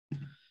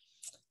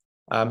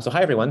So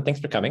hi, everyone. Thanks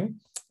for coming.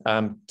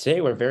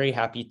 Today, we're very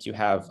happy to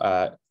have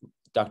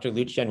Dr.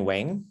 Luqian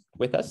Wang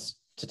with us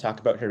to talk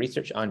about her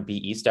research on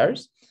Be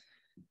stars.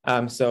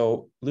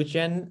 So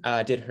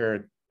Luqian did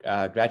her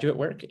graduate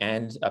work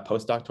and a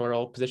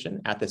postdoctoral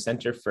position at the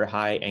Center for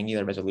High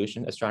Angular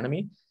Resolution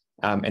Astronomy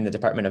in the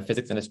Department of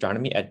Physics and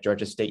Astronomy at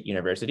Georgia State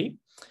University.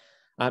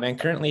 And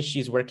currently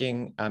she's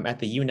working at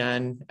the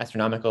Yunnan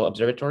Astronomical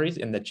Observatories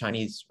in the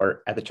Chinese,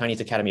 or at the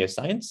Chinese Academy of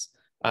Science,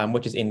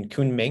 which is in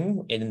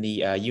Kunming in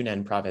the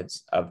Yunnan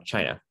province of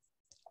China.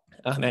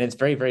 And it's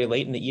very, very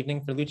late in the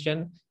evening for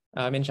Luqian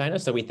in China.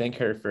 So we thank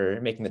her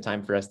for making the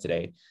time for us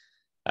today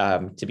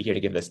to be here to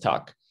give this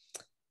talk.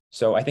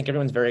 So I think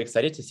everyone's very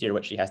excited to hear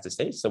what she has to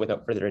say. So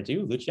without further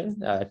ado,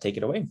 Luqian, take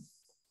it away.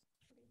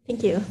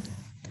 Thank you.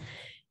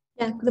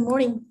 Yeah, good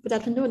morning, good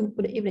afternoon,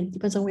 good evening,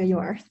 depends on where you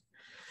are.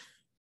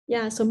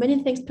 Yeah, so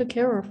many thanks to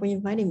Carol for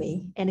inviting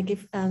me and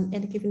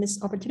giving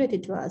this opportunity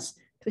to us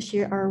to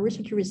share our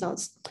research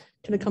results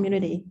to the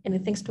community.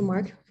 And thanks to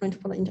Mark for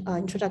the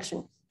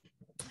introduction.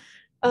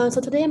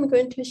 So today I'm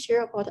going to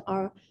share about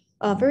our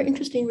very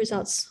interesting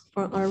results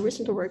from our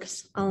recent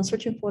works on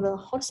searching for the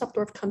hot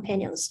subdwarf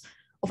companions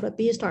of the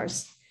Be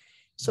stars.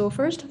 So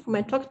first, for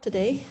my talk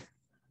today,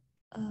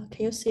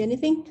 can you see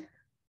anything?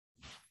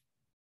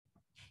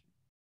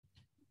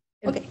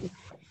 Okay,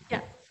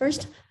 yeah,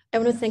 first, I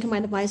want to thank my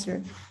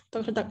advisor,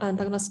 Dr.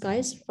 Douglas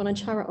Guys from the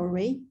Chara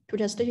Array,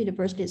 Georgia State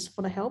Universities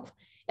for the help,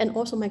 and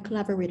also my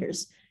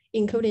collaborators,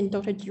 including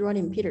Dr.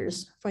 Geraldine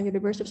Peters from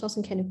University of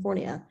Southern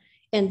California,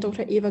 and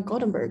Dr. Eva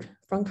Goldenberg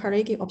from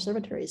Carnegie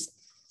Observatories,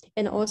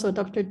 and also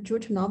Dr. Drew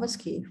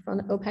Chernowski from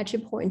the Apache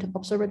Point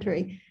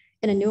Observatory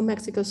and New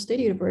Mexico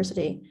State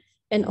University,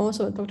 and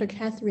also Dr.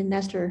 Catherine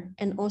Nestor,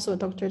 and also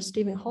Dr.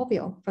 Stephen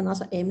Hoville from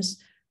NASA Ames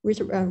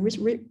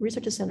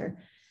Research Center.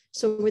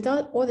 So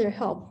without all their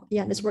help,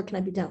 yeah, this work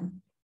cannot be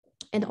done.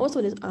 And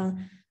also this,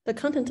 the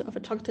content of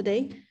the talk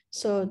today,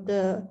 so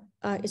the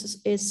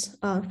is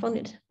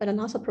funded by the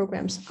NASA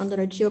programs under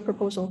the GEO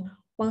proposal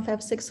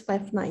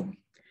 15659.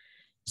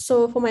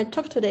 So for my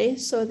talk today,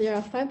 so there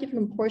are 5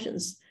 different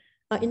portions.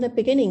 In the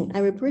beginning,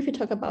 I will briefly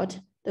talk about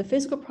the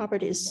physical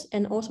properties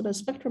and also the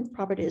spectrum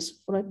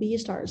properties for the Be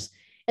stars,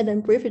 and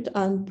then briefly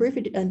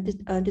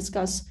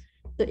discuss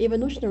the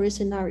evolutionary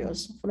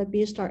scenarios for the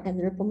Be star and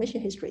their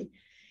formation history.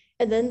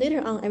 And then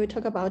later on, I will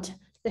talk about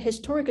the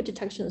historical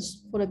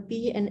detections for the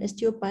Be and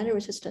STIS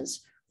binary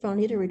systems from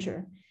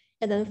literature.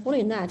 And then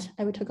following that,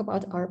 I will talk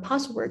about our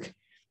past work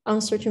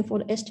on searching for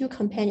the STIS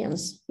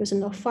companions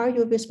using the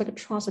far-UV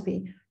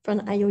spectroscopy from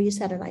the IOE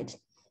satellite.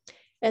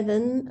 And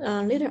then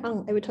later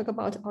on, I will talk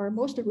about our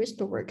most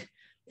recent work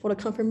for the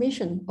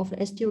confirmation of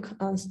the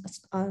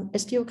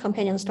STIS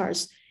companion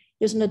stars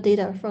using the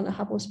data from the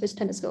Hubble Space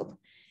Telescope.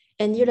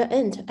 And near the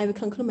end, I will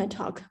conclude my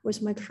talk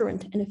with my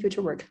current and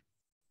future work.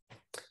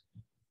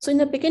 So in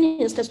the beginning,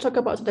 let's talk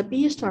about the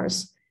Be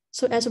stars.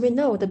 So as we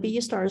know, the Be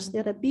stars, they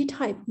are the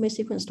B-type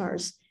main-sequence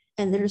stars,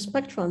 and their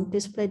spectrum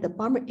display the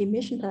Balmer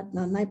emission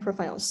line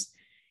profiles.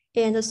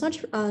 And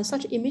such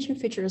emission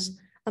features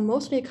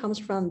mostly comes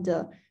from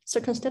the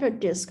circumstellar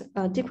disk,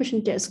 decretion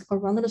disk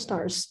around the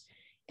stars.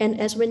 And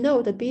as we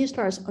know, the Be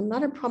stars,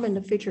 another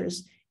prominent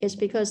features is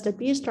because the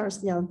Be stars,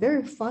 they are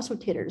very fast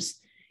rotators.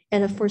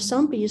 And for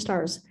some Be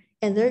stars,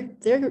 and their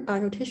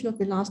rotational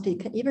velocity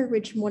can even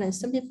reach more than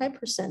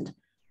 75%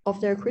 of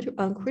their critical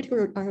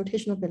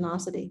rotational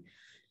velocity.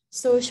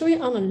 So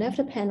showing on the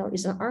left panel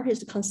is an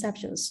artist's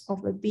conceptions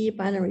of the Be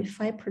binary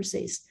 5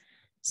 Perseids.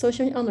 So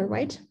showing on the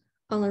right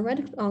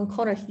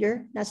corner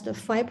here, that's the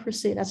 5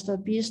 Perseids, that's the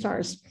Be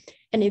stars.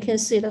 And you can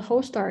see the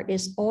whole star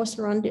is all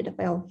surrounded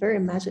by a very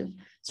massive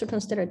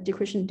circumstellar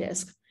decretion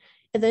disk.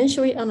 And then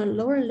showing on the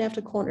lower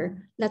left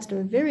corner, that's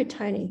the very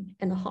tiny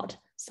and hot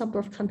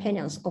subdwarf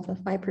companions of the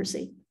 5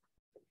 Perseids.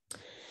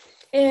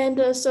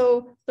 And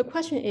so the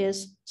question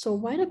is, so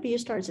why the Be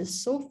stars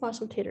is so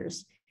fast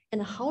rotators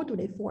and how do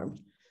they form?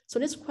 So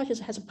this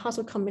question has a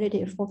puzzle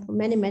community for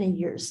many, many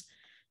years.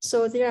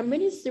 So there are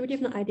 3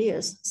 different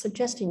ideas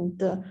suggesting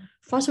the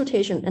fast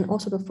rotation and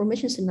also the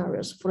formation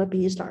scenarios for the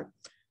Be star.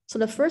 So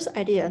the first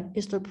idea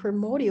is the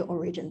primordial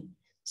origin.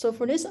 So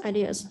for these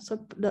ideas,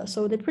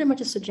 so they pretty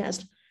much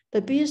suggest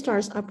the Be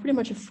stars are pretty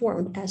much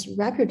formed as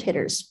rapid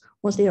rotators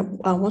once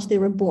they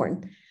were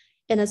born.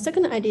 And the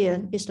second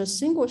idea is the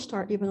single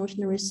star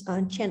evolutionary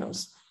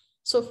channels.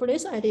 So for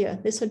this idea,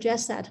 they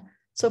suggest that,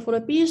 so for the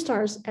Be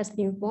stars as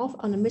they evolve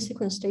on the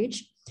mid-sequence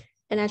stage,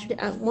 and actually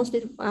once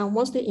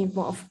they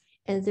evolve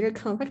and their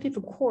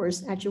convective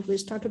cores actually will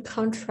start to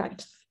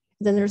contract,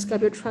 then there's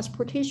going to be a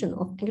transportation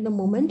of angular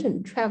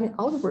momentum traveling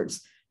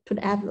outwards to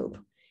the envelope.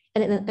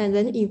 And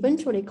then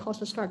eventually cause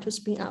the star to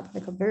spin up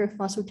like a very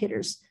fast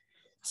rotators.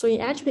 So in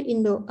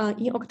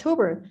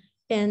October,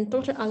 and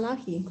Dr.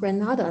 Alahi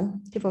Granada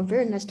gave a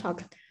very nice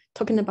talk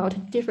talking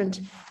about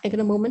different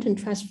angular momentum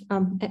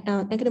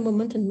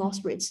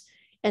loss rates,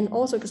 and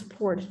also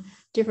explored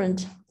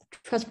different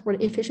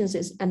transport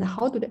efficiencies and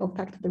how do they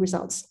affect the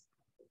results.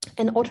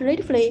 And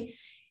alternatively,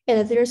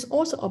 there's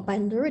also a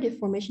binarity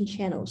formation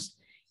channels.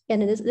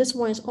 And this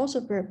one is also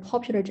very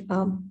popular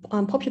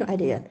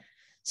idea.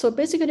 So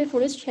basically for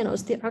these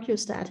channels, they argue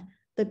that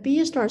the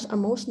Be stars are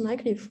most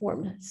likely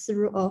formed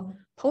through a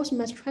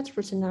post-mass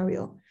transfer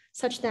scenario,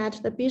 such that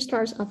the Be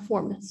stars are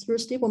formed through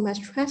stable mass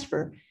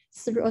transfer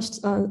through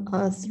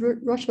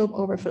Roche-lobe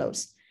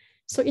overflows.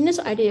 So in these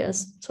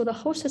ideas, so the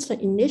whole system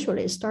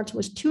initially starts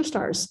with 2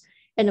 stars,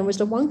 and with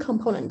the one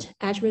component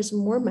actually is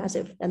more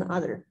massive than the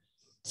other.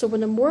 So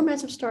when the more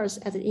massive stars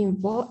as they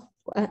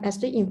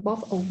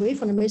evolve away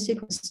from the main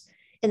sequence,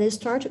 and they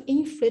start to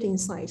inflate in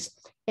size,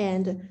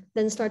 and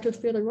then start to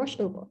fill the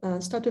Roche-lobe,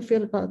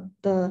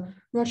 the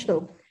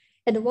Roche-lobe.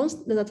 And once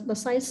the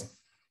size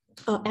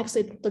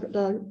exit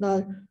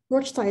the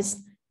Roche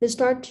size, they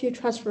start to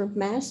transfer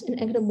mass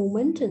and angular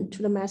momentum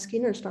to the mass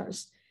gainer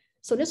stars.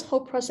 So this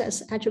whole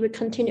process actually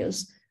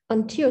continues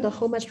until the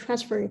whole mass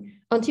transfer,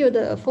 until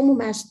the formal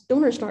mass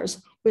donor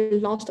stars will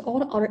lost all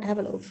the outer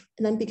envelope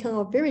and then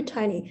become very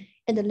tiny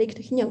and the linked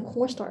helium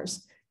core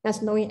stars.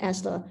 That's known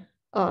as the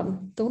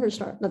donor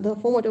star, the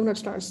formal donor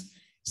stars.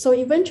 So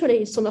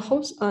eventually, so the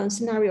whole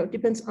scenario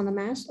depends on the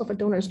mass of a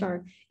donor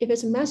star. If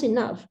it's mass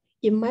enough,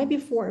 it might be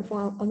formed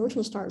for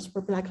neutron stars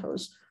or black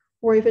holes.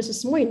 Or if it's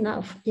small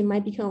enough, it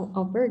might become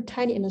a very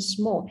tiny and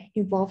small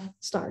involved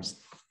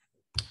stars.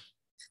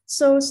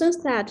 So since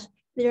that,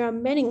 there are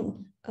many,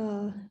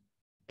 can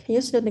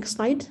you see the next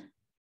slide?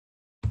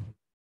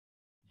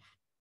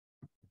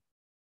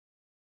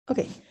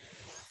 Okay,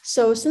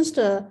 so since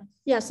the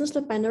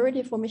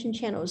binarity formation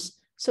channels,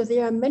 so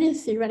there are many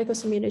theoretical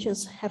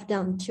simulations have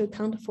done to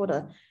account for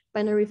the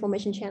binary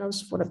formation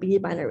channels for the BE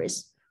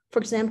binaries. For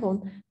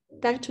example,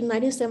 back to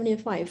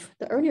 1975,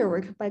 the earlier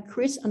work by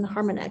Chris and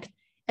Harmanek,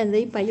 and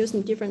they by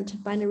using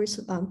different binary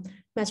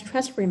mass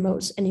transfer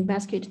modes and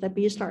investigate the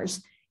B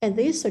stars, and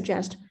they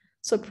suggest,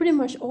 so pretty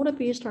much all the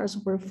B stars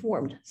were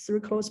formed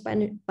through close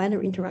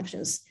binary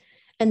interactions.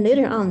 And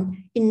later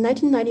on, in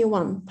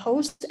 1991,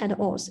 Post et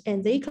al.,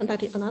 and they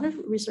conducted another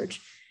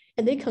research,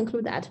 and they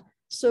conclude that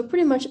so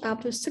pretty much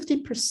up to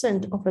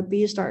 60% of the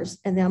B stars,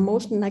 and they are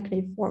most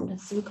likely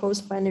formed through close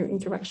binary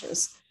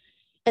interactions.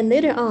 And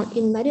later on,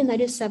 in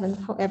 1997,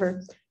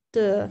 however,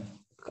 the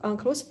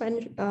close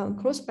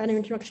binary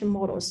interaction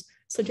models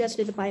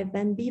suggested by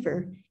Van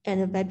Bever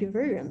and Van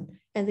Beverian,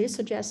 and they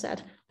suggest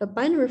that the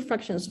binary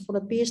fractions for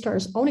the B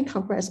stars only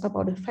comprise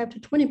about 5 to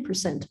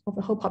 20% of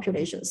the whole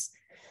populations.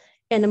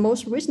 And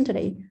most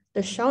recently,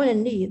 the Shao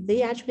and Li,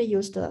 they actually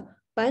used the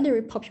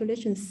binary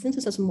population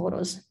synthesis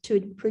models to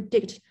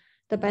predict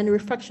the binary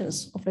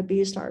fractions of the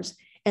B stars.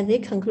 And they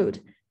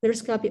conclude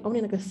there's going to be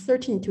only like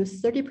 13 to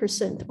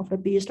 30% of the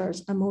B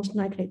stars are most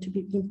likely to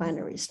be in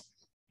binaries.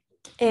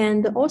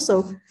 And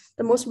also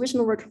the most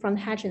recent work from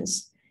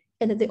Hutchins,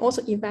 and they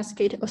also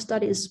investigate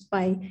studies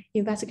by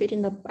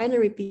investigating the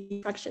binary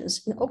B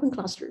fractions in open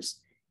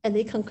clusters. And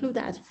they conclude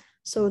that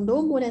so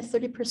no more than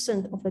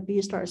 30% of the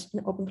B stars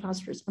in open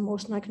clusters are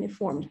most likely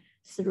formed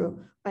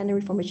through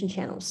binary formation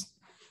channels.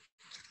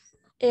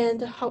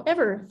 And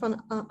however,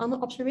 from on the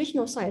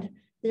observational side,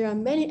 there are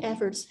many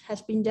efforts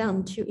has been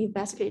done to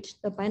investigate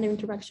the binary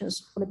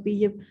interactions for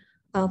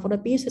the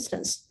B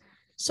systems.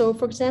 So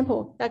for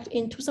example, back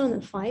in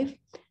 2005,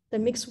 the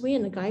MixWay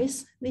and the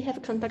guys, they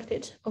have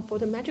conducted a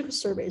photometric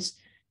surveys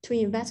to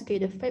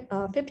investigate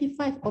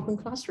 55 open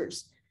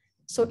clusters.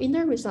 So in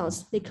their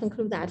results, they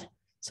conclude that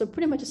so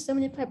pretty much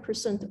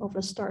 75% of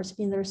the stars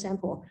in their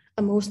sample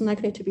are most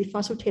likely to be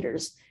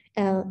facilitators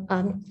and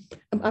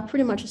are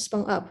pretty much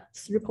spun up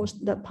through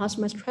the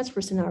post-mass transfer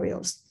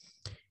scenarios.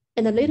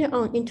 And then later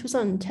on in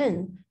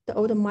 2010, the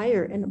old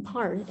Meyer and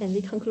Parr, and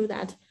they conclude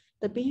that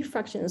the B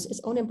fractions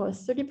is only about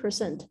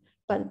 30%,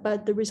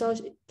 but the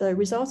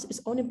results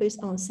is only based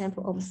on a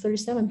sample of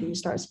 37 B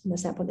stars in the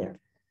sample there.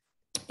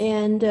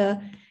 And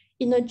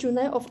in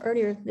July of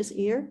earlier this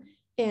year,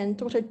 and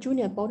Dr.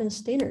 Julia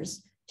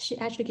Bolden-Steiners, she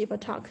actually gave a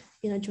talk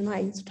in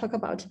July to talk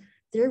about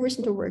their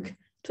recent work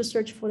to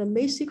search for the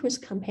main sequence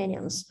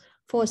companions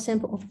for a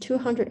sample of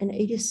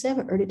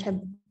 287 early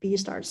time B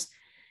stars.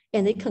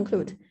 And they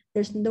conclude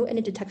there's no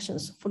any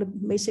detections for the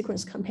main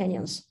sequence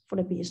companions for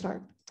the B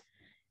star.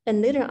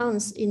 And later on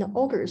in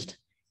August,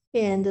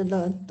 and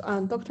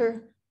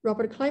Dr.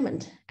 Robert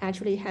Clement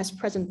actually has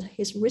presented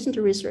his recent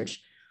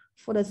research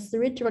for the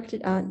 3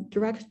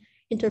 direct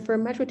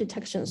interferometric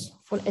detections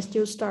for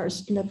STIS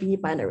stars in the B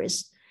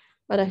binaries.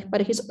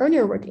 But his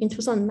earlier work in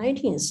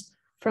 2019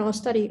 from a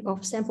study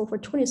of sample for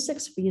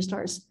 26 B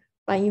stars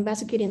by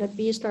investigating the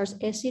B stars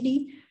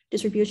SCD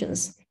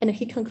distributions. And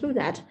he concluded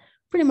that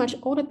pretty much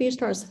all the B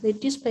stars, they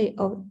display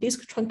of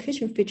disk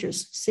truncation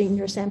features seen in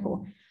their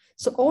sample.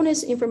 So all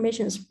this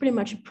information is pretty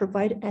much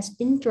provided as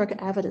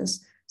indirect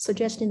evidence,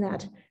 suggesting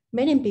that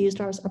many B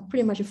stars are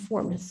pretty much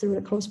formed through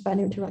the close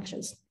binary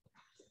interactions.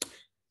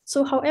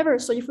 So however,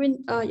 so if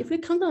we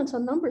count down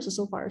some numbers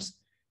so far,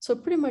 so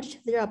pretty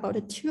much there are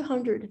about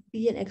 200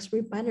 B and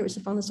X-ray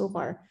binaries found so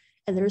far,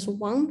 and there's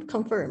 1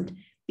 confirmed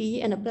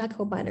B and black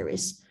hole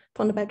binaries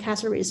found by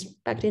Casares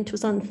back in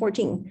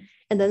 2014.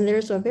 And then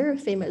there's a very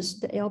famous,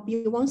 the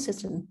LB1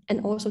 system,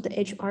 and also the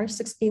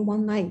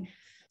HR6819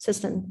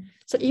 system.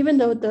 So even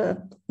though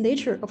the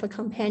nature of a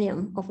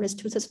companion of these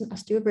 2 systems are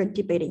still very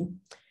debating.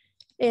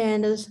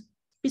 And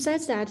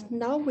Besides that,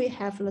 now we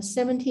have the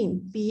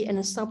 17 B and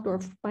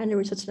subdwarf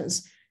binary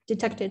substance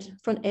detected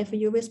from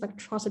FUV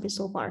spectroscopy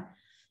so far,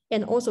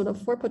 and also the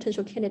 4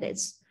 potential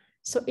candidates.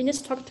 So in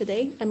this talk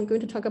today, I'm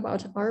going to talk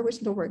about our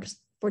recent works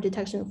for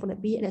detection for the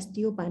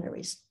Be+sdO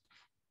binaries.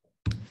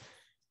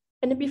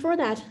 And before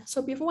that,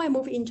 so before I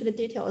move into the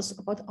details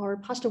about our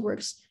past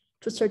works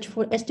to search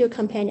for SDO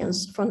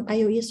companions from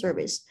IOE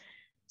surveys,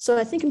 so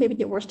I think maybe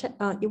it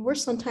worth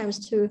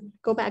sometimes to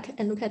go back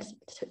and look at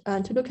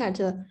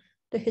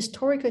the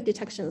historical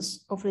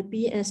detections of the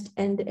B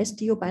and the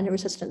SDO binary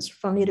systems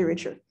from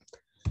literature.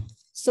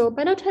 So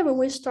by the time when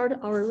we started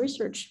our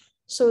research,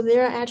 so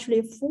there are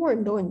actually 4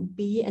 known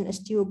B and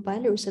SDO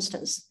binary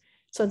systems.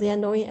 So they are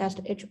known as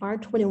the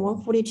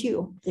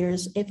HR2142.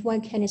 There's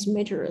F1 Canis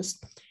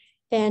Majoris.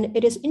 And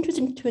it is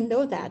interesting to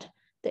know that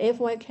the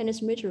F1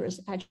 Canis Majoris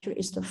actually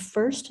is the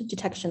first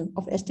detection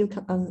of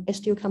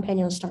SDO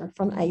companion star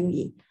from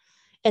IOE.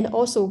 And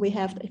also we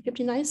have the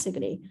 59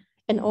 Cygni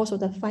and also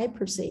the 5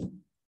 Persei.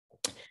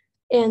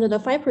 And the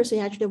 5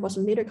 Persei actually was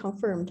later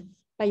confirmed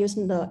by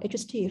using the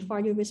HST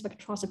far-UV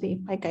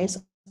spectroscopy by Geis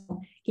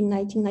in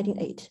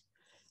 1998.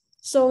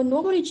 So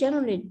normally,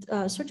 generally,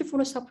 searching for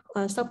the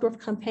subdwarf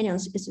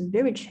companions is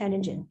very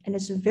challenging and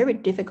it's very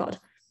difficult,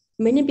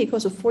 mainly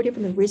because of 4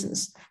 different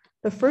reasons.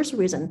 The first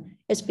reason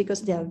is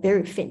because they are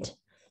very faint.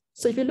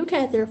 So if you look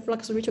at their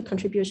flux ratio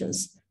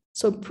contributions,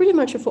 so pretty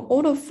much for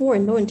all the 4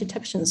 known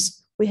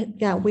detections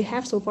we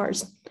have so far,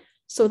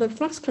 so the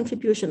flux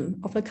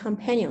contribution of the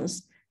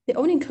companions, they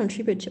only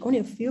contribute to only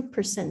a few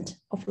 %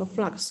 of the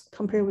flux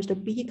compared with the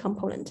B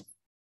component.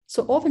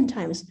 So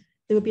oftentimes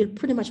they will be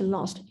pretty much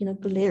lost in a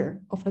glare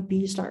of the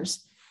B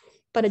stars.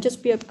 But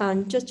just be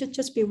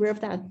aware of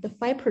that. The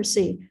 5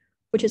 Persei,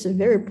 which is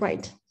very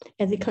bright,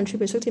 and they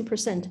contribute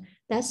 16%.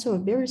 That's a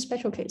very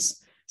special case.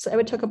 So I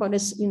will talk about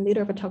this in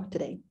later of a talk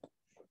today.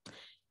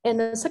 And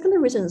the second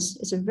reason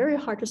is very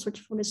hard to search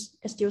for these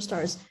SDO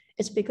stars.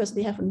 It's because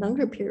they have a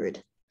longer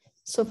period.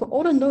 So for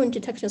all the known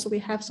detections we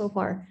have so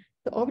far,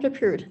 the orbital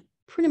period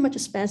pretty much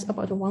spans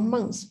about 1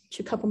 month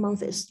to a couple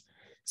months.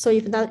 So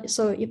if that's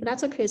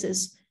the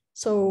case,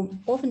 so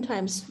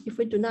oftentimes if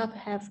we do not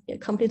have a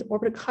complete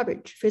orbital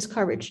coverage, phase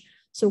coverage,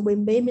 so we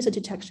may miss a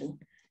detection.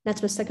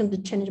 That's the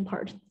second challenging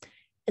part.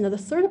 And the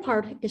third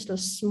part is the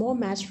small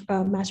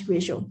mass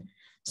ratio.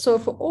 So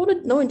for all the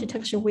known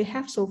detection we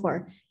have so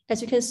far, as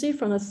you can see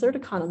from the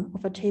third column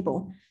of the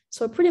table,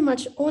 so pretty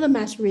much all the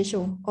mass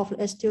ratio of the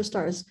SDO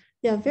stars,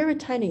 they are very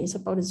tiny, it's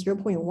about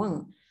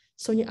 0.1.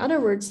 So in other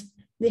words,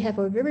 they have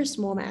a very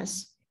small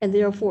mass, and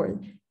therefore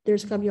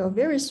there's going to be a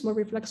very small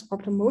reflex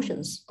orbital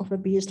motions of the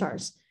B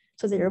stars.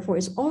 So therefore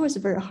it's always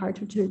very hard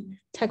to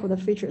tackle the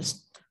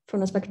features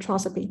from the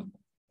spectroscopy.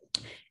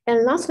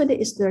 And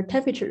lastly is their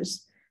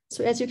temperatures.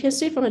 So as you can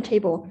see from the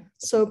table,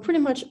 so pretty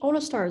much all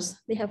the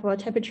stars, they have a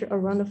temperature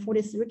around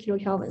 43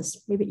 kilokelvins,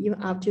 maybe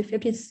even up to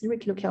 53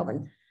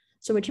 kilokelvin.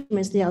 So which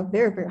means they are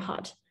very, very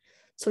hot.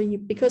 So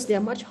because they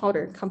are much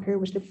hotter compared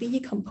with the B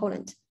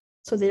component,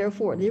 so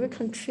therefore they will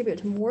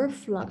contribute more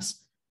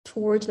flux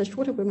towards the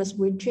shorter wavelength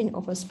region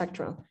of a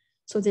spectrum.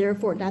 So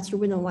therefore that's the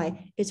reason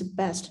why it's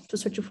best to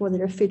search for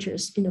their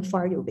features in the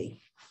far UV.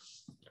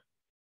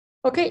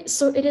 Okay,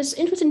 so it is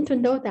interesting to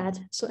know that,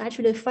 so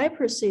actually 5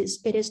 Persei,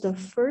 it is the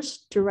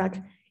first direct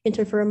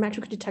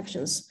interferometric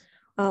detections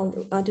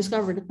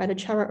discovered by the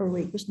Chara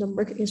array with the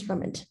Merck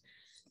instrument.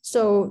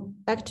 So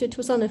back to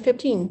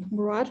 2015,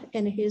 Murad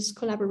and his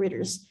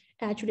collaborators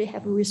actually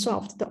have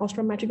resolved the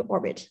astrometric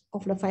orbit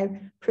of the 5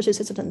 Persei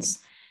systems.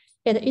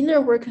 And in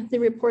their work, they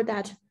report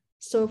that,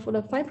 so for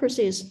the 5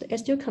 Persei, the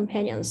SDO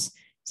companions,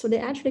 so they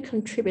actually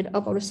contribute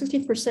about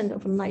 16%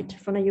 of the light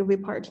from the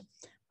UV part.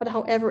 But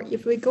however,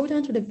 if we go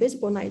down to the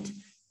visible light,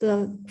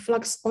 the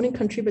flux only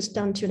contributes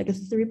down to like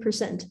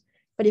 3%.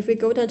 But if we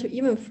go down to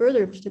even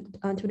further to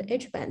the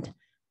H band,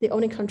 they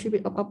only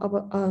contribute about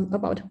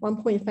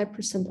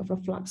 1.5% of the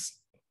flux.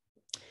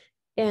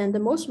 And the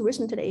most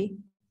recently,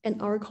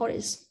 and our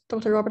colleague,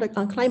 Dr. Robert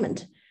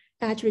Clement,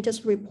 actually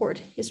just report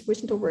his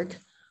recent work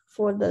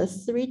for the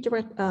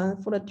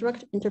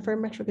direct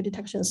interferometric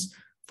detections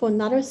for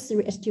another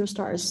 3 SDO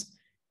stars,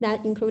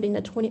 that including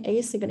the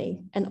 28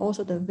 Cygni and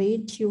also the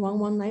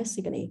V2119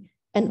 Cygni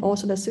and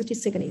also the 60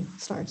 Cygni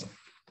stars.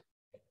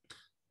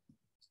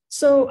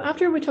 So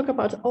after we talk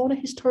about all the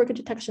historical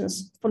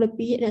detections for the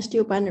B and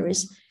SDO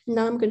binaries,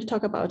 now I'm going to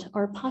talk about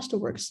our past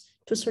works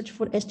to search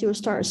for SDO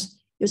stars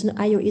using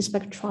IOE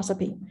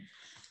spectroscopy.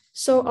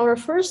 So our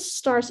first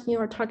stars in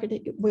our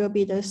target will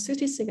be the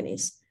 60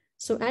 Cygnis.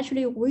 So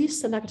actually we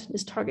select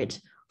this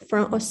target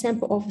from a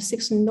sample of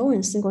 6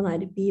 known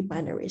single-line B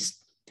binaries.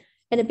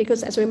 And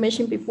because, as we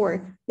mentioned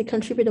before, they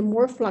contribute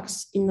more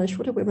flux in the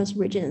shorter wavelength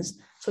regions.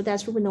 So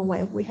that's the reason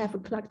why we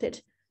have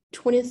collected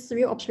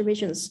 23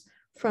 observations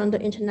from the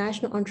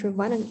International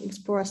Ultraviolet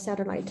Explorer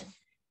satellite.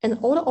 And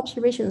all the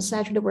observations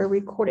actually were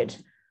recorded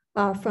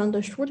from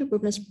the shorter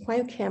wavelength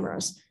prime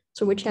cameras,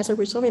 so which has a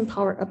resolving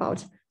power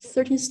about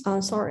 13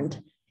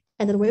 Sarand,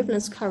 and the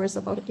wavelength covers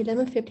about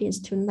 1150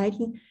 to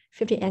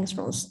 1950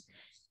 angstroms.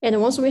 And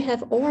once we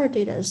have all our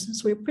data,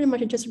 so we pretty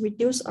much just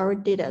reduce our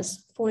data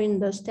following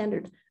the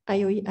standard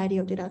IOE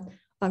ideal data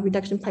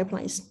reduction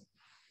pipelines.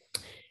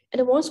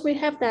 And once we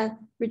have that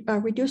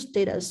reduced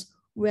data,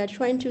 we are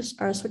trying to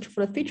search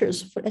for the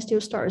features for STO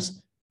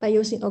stars by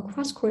using a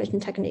cross-correlation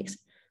techniques.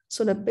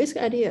 So the basic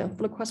idea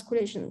for the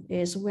cross-correlation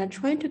is we are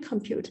trying to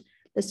compute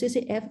the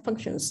CCF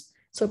functions,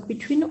 so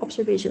between the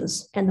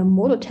observations and the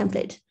model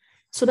template.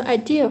 So the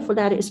idea for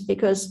that is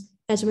because,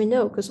 as we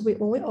know, because we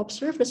only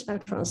observe the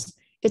spectrons,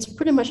 it's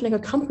pretty much like a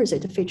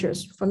composite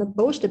features from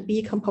both the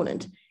B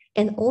component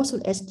and also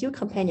the STO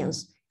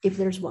companions, if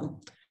there's one.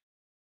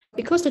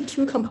 Because the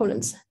two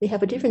components, they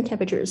have different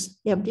temperatures,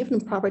 they have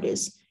different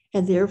properties,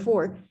 and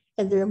therefore,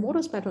 their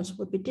model spectrums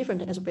would be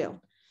different as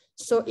well.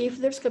 So if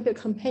there's going to be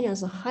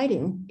companions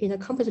hiding in the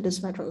composite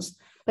spectrums,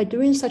 by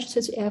doing such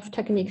CCF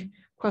technique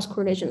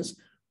cross-correlations,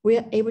 we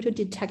are able to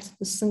detect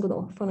the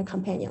signal from the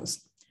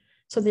companions.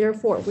 So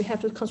therefore, we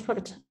have to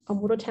construct a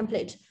model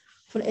template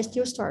for the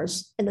STO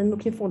stars and then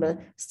looking for the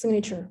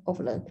signature of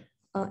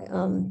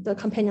the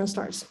companion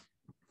stars.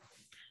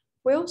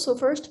 Well, so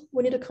first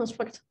we need to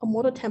construct a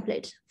model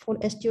template for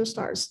the STO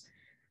stars.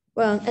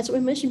 Well, as we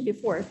mentioned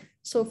before,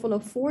 so for the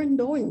 4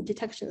 known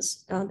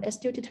detections, the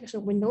STO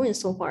detection we know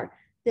so far,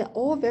 they're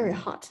all very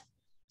hot.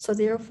 So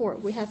therefore,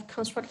 we have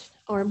constructed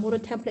our model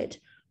template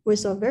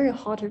with a very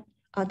hot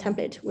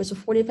template with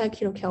 45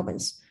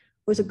 kilokelvins,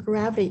 with a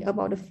gravity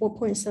about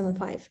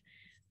 4.75.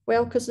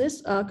 Well, because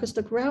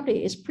the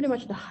gravity is pretty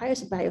much the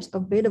highest values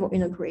available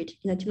in a grid,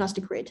 in a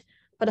elastic grid.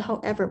 But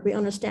however, we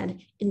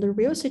understand in the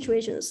real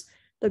situations,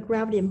 the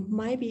gravity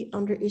might be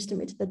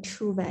underestimated the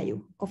true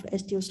value of the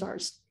STO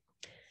stars.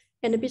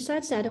 And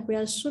besides that, we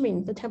are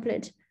assuming the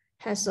template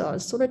has a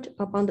solar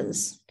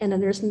abundance and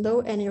there's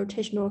no any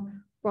rotational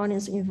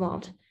brownness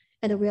involved.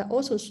 And we are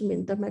also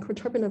assuming the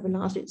microturbulent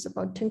velocity is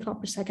about 10 km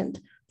per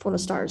second for the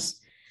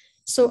stars.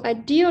 So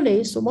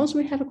ideally, so once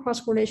we have cross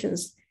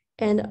correlations,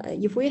 and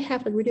if we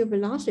have the radial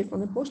velocity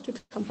from the both two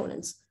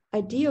components,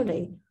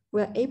 ideally,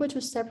 we are able to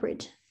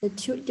separate the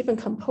two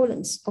different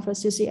components of a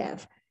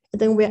CCF.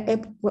 And then we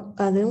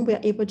are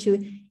able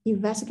to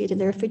investigate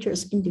their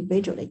features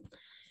individually.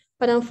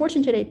 But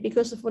unfortunately,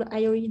 because for the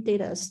IOE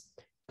data,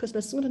 because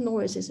the signal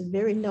noise is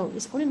very low,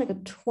 it's only like a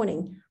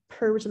 20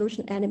 per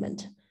resolution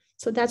element.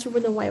 So that's the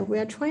reason why we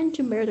are trying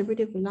to measure the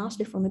radial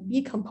velocity from the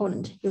B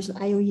component using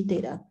IOE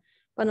data.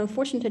 But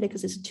unfortunately,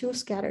 because it's too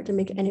scattered to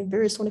make any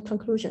very solid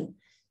conclusion.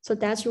 So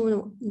that's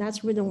the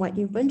reason why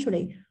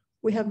eventually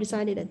we have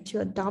decided to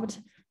adopt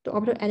the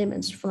orbital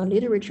elements from the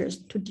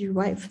literatures to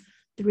derive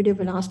the radial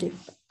velocity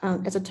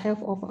as a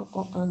type of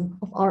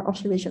our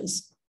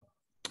observations.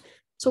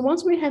 So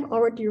once we have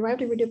our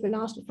derived radial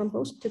velocity from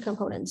both two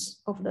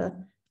components of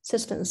the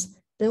systems,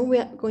 then we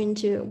are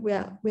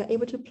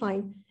able to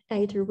apply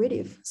an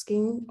iterative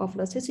scheme of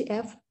the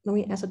CCF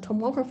known as a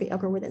tomography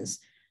algorithms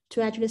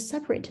to actually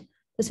separate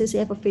the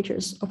CCF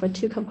features of the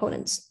two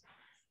components.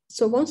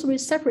 So once we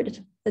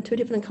separate the two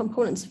different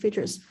components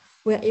features,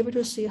 we are able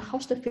to see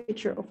how's the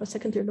feature of a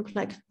secondary look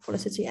like for the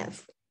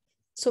CCF.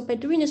 So by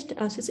doing this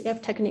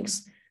CCF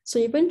techniques, so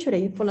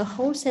eventually for the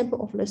whole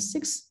sample of the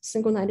 6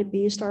 single-night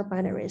B star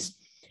binaries,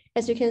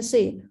 as you can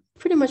see,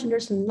 pretty much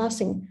there's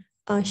nothing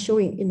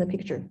showing in the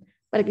picture,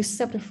 but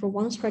except for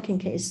one striking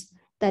case,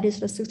 that is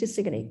the 60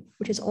 Cygni,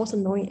 which is also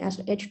known as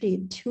the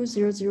HD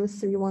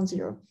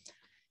 200310.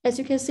 As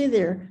you can see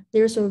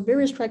there's a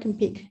very striking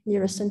peak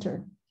near the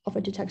center of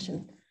a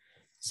detection.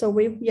 So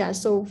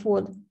so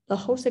for the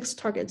whole 6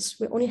 targets,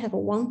 we only have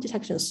 1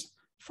 detections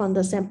from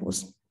the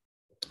samples.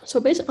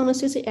 So based on the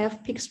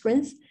CCF peak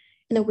strength,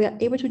 and we are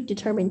able to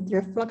determine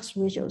their flux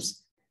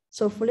ratios.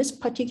 So for this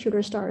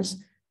particular stars,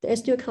 the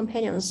STO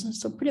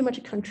companions so pretty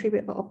much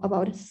contribute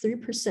about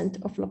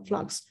 3% of the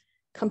flux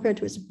compared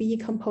to its B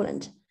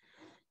component.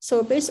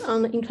 So based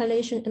on the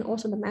inclination and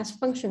also the mass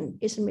function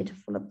estimate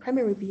for the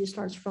primary B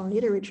stars from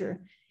literature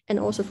and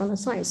also from the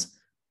science,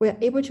 we are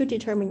able to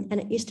determine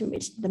and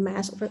estimate the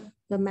mass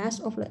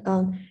of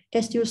the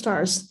STO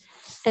stars,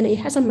 and it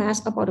has a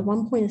mass about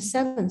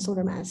 1.7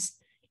 solar mass,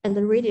 and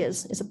the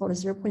radius is about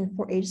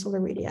 0.48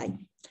 solar radii.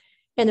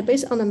 And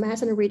based on the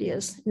mass and the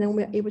radius, then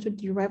we are able to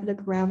derive the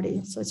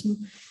gravity. So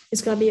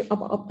it's going to be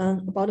about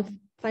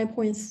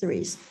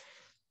 5.3.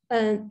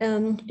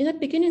 And in the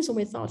beginning, so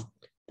we thought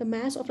the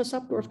mass of the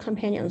subdwarf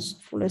companions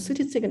for the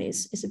 60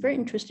 Cygnis is very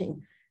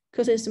interesting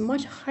because it's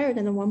much higher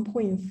than the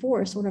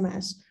 1.4 solar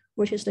mass,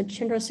 which is the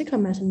Chandrasekhar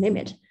mass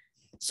limit.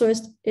 So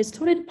it's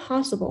totally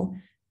possible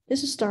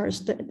these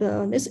stars,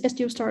 these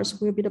STO stars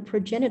will be the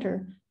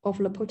progenitor of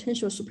the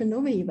potential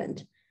supernova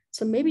event.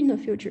 So maybe in the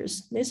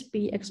futures, these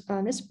B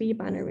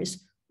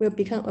binaries will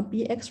become a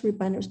BX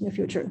binaries in the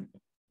future.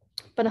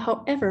 But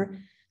however,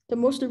 the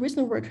most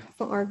recent work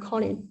from our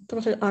colleague,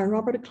 Dr.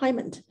 Robert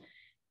Clement,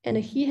 and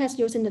he has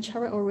used the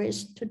chara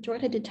arrays to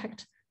directly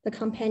detect the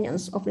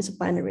companions of these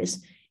binaries.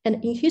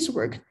 And in his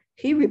work,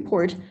 he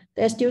reported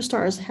the STO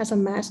stars has a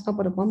mass of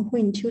about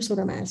 1.2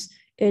 solar mass.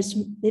 It's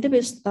a little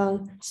bit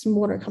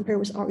smaller compared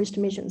with our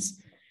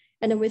estimations.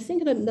 And we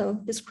think that the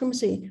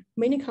discrepancy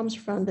mainly comes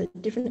from the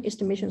different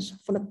estimations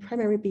for the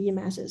primary BE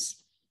masses.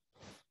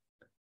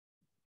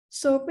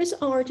 So based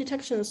on our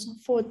detections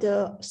for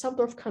the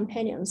subdwarf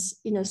companions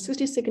in the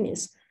 60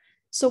 Cygnis,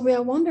 so we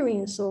are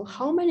wondering, so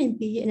how many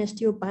B and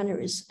STIS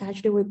binaries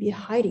actually will be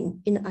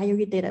hiding in the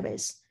IOE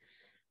database?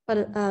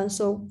 But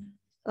so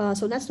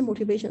that's the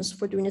motivations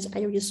for doing this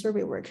IOE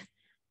survey work.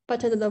 But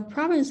the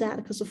problem is that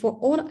because for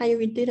all the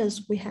IOE data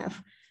we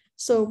have,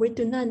 so we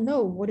do not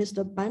know what is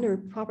the binary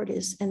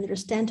properties and their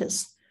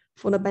status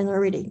for the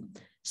binarity.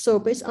 So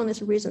based on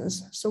these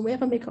reasons, so we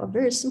have to make a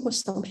very simple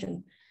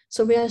assumption.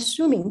 So we are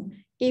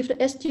assuming if the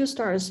STIS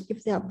stars,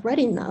 if they are bright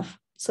enough,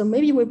 so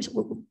maybe we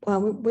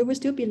will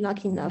still be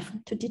lucky enough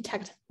to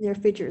detect their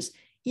features,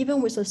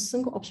 even with a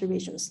single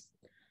observations.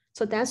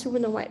 So that's the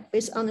reason why,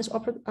 based on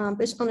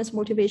these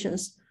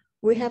motivations,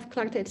 we have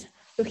collected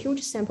a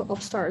huge sample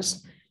of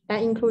stars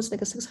that includes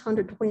like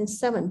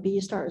 627 BE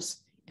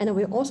stars. And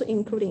we're also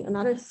including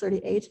another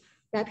 38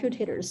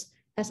 reputators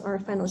as our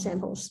final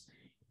samples.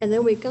 And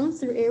then we've gone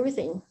through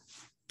everything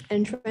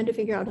and trying to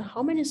figure out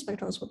how many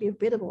spectrums will be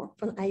available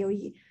from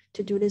IOE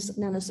to do this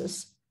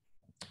analysis.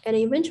 And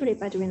eventually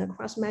by doing a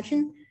cross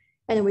matching,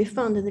 and we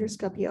found that there's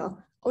going to be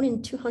only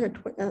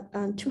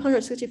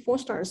 264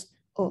 stars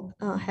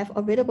have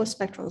available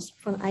spectrums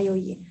from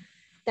IOE.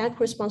 That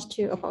corresponds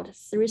to about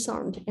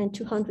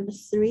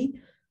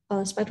 3,203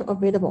 spectrum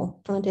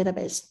available from the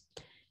database.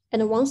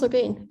 And once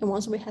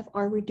we have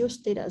our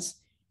reduced data,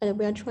 and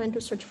we are trying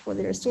to search for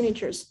their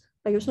signatures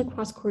by using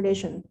cross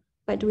correlation,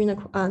 by doing the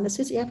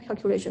CCF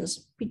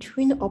calculations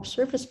between the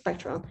observed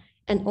spectrum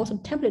and also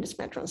template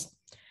spectrums.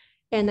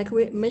 And like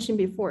we mentioned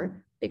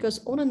before, because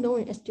all the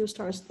known STIS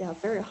stars, they are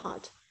very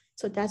hot.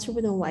 So that's the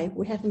reason why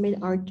we have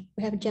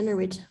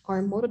generated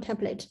our model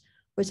template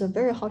with a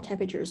very hot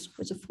temperatures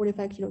with a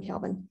 45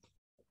 kilocalvin.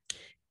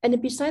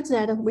 And besides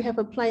that, we have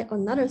applied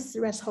another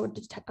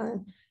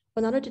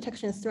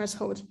detection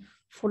threshold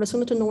for the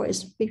signal to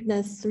noise between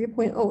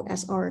 3.0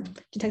 as our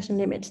detection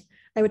limit.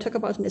 I will talk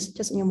about this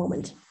just in a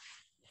moment.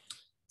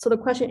 So the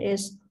question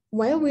is,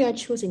 why we are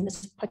choosing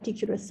this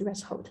particular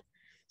threshold?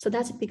 So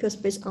that's because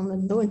based on the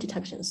known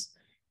detections.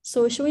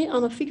 So showing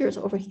on the figures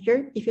over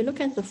here, if you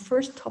look at the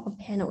first top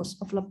panels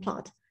of the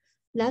plot,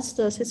 that's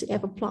the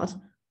CCF plot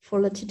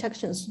for the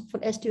detections for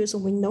the STIS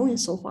we know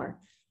so far.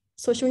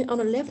 So showing on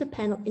the left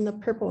panel in the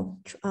purple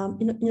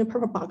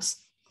purple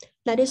box,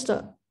 that is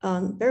the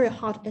very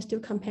hot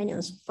STIS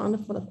companions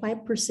found for the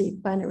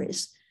 5%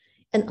 binaries.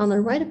 And on the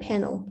right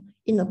panel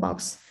in the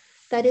box,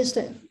 that is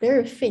the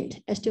very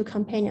faint STIS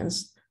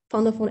companions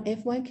found for the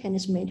FY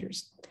Canis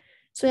majors.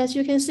 So as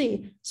you can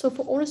see, so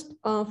for all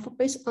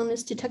based on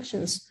these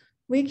detections,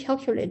 we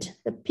calculate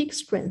the peak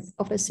strength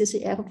of the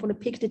CCF for the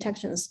peak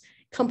detections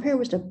compared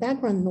with the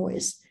background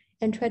noise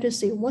and try to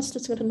see what's the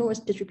signal noise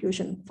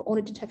distribution for all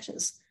the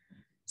detections.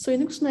 So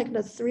it looks like the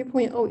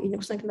 3.0, it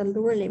looks like the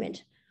lower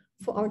limit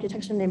for our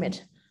detection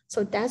limit.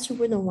 So that's the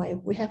reason why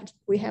we have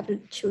to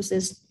choose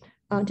this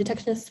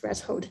detection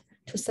threshold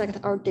to select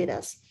our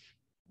data.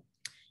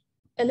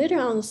 And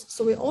later on,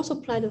 so we also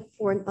applied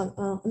for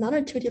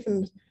another two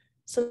different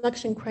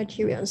selection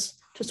criteria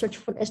to search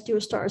for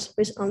STIS stars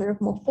based on their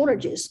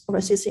morphologies of the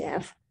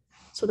CCF.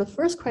 So the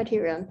first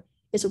criterion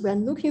is we are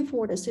looking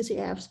for the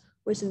CCFs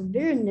with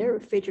very narrow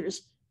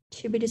features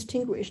to be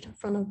distinguished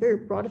from a very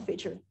broad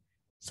feature.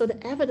 So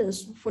the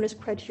evidence for this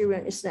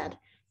criterion is that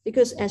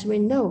because as we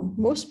know,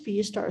 most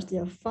BE stars, they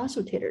are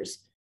facilitators.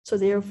 So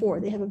therefore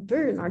they have a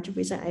very large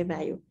VSI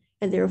value.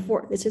 And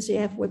therefore the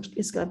CCF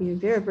is going to be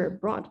very, very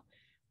broad.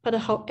 But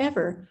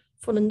however,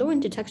 for the known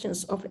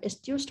detections of the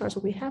STIS stars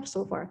we have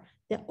so far,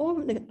 they're all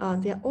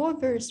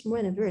very small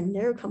and very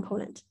narrow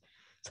component.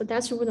 So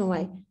that's the reason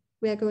why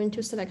we are going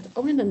to select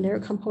only the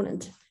narrow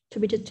component to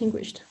be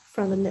distinguished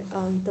from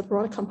the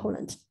broad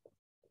component.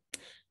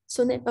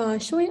 So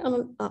showing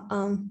on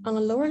the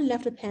lower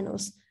left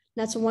panels,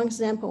 that's one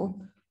example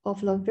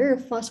of the very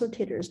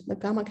facilitators, the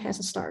gamma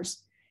Cas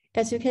stars.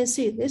 As you can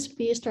see, this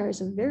BE star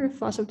is a very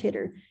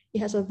facilitator. It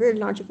has a very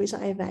large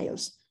VSI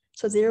values.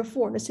 So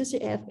therefore, the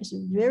CCF is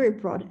very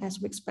broad as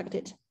we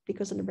expected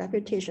because of the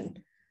reputation.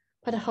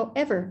 But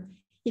however,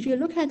 if you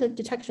look at the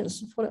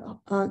detections for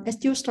the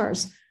STIS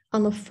stars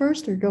on the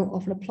first row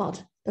of the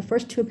plot, the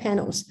first two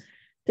panels,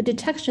 the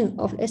detection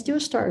of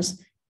STIS stars,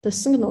 the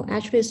signal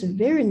actually is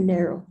very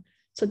narrow.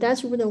 So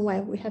that's the reason why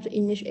we have to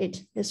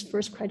initiate this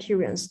first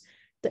criterion.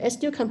 The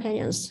STIS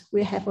companions,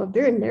 we have a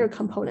very narrow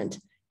component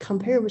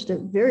compared with the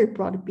very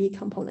broad B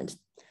component.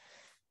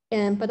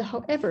 But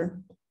however,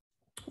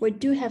 we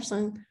do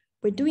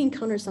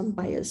encounter some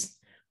bias.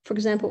 For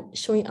example,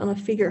 showing on a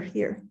figure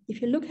here,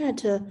 if you look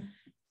at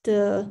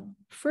the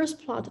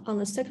first plot on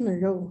the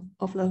second row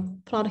of the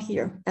plot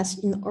here, as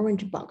in the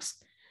orange box,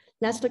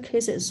 that's the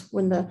cases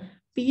when the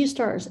BE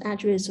stars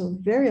actually is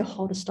very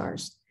hot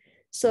stars.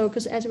 So,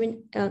 because as I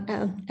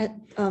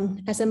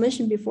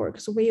mentioned before,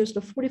 because we use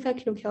the 45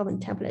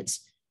 kilokelvin templates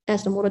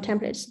as the model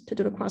templates to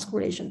do the cross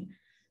correlation.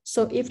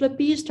 So if the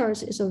BE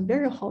stars is a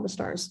very hot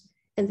stars,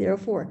 and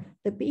therefore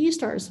the BE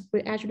stars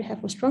will actually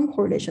have a strong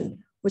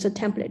correlation with the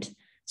template.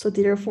 So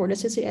therefore the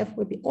CCF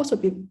will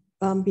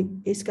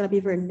it's going to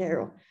be very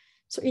narrow.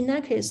 So in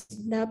that case,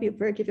 that would be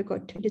very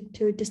difficult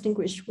to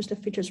distinguish with the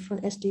features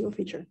from STIO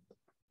feature.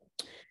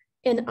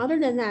 And other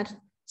than that,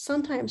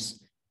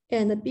 sometimes,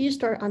 and the B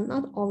star are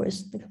not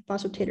always like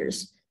fast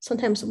rotators.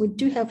 Sometimes we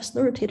do have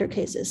slow rotator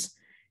cases,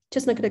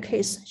 just like the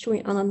case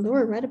showing on the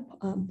lower right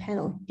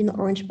panel in the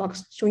orange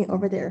box showing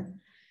over there.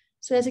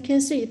 So as you can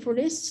see, for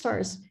these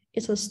stars,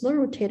 it's a slow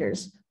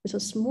rotators with a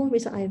small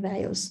visa I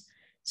values.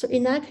 So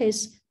in that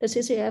case, the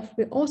CCF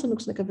will also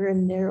looks like a very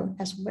narrow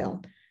as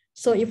well.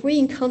 So if we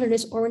encounter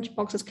these orange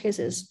boxes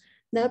cases,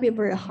 that would be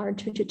very hard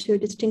to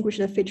distinguish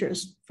the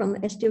features from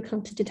the STIO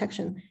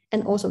detection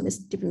and also this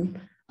different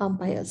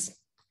bias.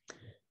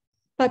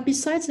 But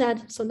besides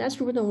that, so that's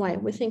the reason why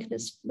we think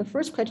the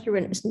first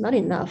criterion is not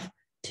enough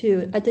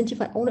to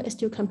identify all the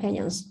STIO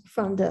companions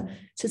from the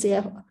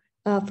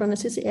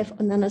CCF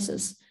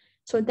analysis.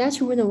 So that's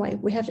the reason why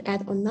we have to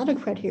add another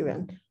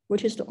criterion,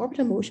 which is the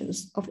orbital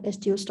motions of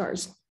STIO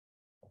stars.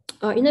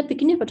 In the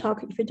beginning of the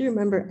talk, if you do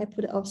remember, I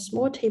put out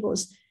small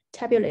tables,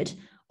 tabulate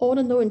all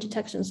the known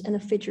detections and the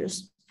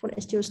features for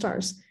the STIO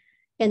stars.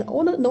 And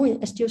all the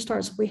known STIO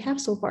stars we have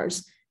so far,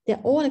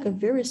 they're all like a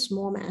very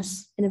small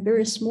mass and a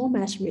very small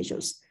mass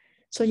ratios.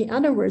 So in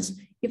other words,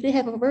 if they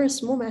have a very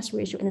small mass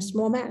ratio and a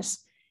small mass,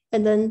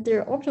 and then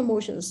their orbital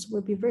motions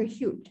will be very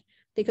huge,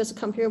 because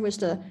compared with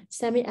the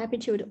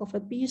semi-aptitude of the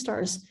B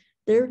stars,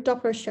 their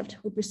Doppler shift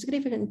will be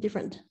significantly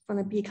different from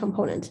the B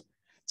component.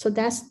 So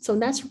that's the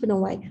reason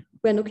why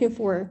we're looking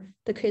for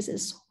the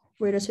cases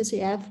where the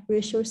CCF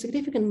will show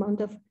significant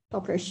amount of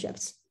Doppler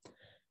shifts.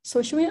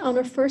 So showing on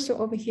the first row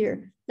over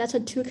here, that's the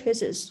two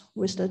cases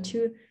with the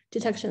two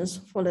detections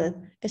for the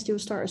STIO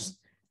stars,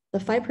 the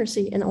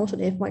 5% and also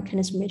the F1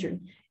 Canis Major.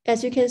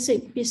 As you can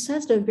see,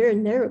 besides the very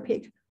narrow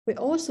peak, we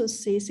also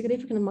see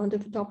significant amount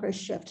of Doppler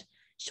shift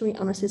showing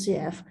on the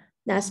CCF.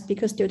 That's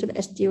because due to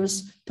the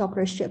STIO's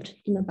Doppler shift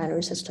in the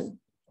binary system.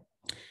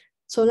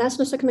 So that's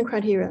the second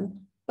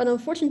criterion. But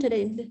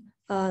unfortunately,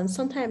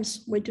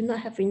 sometimes we do not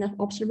have enough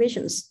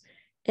observations.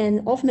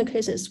 And often the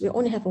cases, we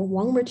only have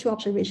one or two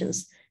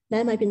observations.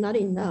 That might be not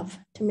enough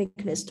to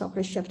make this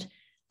Doppler shift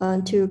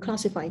to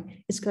classify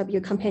it's going to be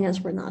a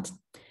companions or not.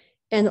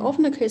 And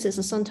often the cases,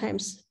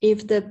 sometimes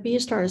if the B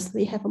stars,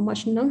 they have a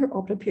much longer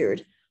orbital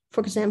period,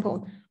 for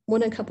example, more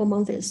than a couple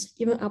months,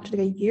 even up to like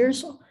a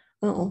year's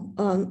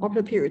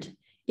orbital period,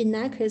 in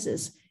that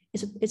cases,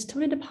 it's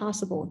totally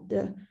possible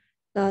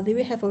they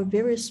will have a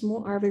very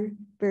small RV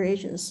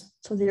variations.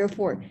 So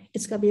therefore,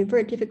 it's going to be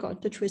very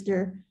difficult to trace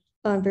their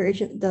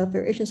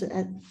variations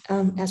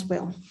as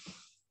well.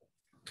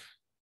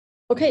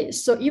 Okay,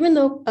 so even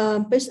though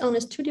based on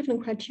these two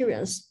different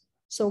criteria,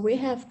 so we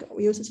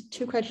use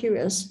two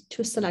criteria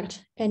to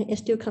select any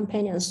STIO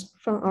companions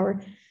from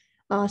our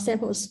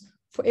samples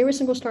for every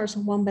single stars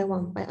one by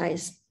one by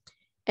eyes.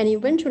 And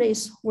eventually,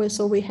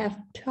 we have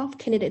 12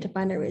 candidate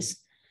binaries.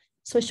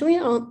 So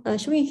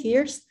showing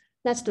here,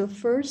 that's the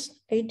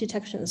first 8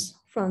 detections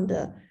from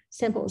the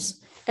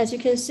samples. As you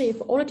can see,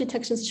 for all the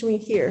detections showing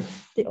here,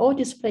 they all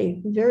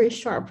display very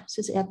sharp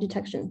CCF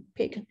detection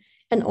peak.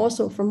 And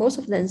also for most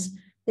of them,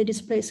 they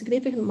display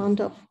significant amount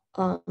of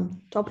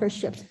Doppler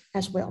shift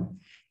as well.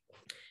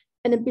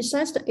 And then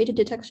besides the 8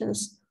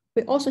 detections,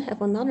 we also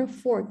have another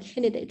 4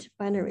 candidate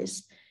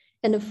binaries.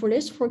 And for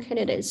these 4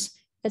 candidates,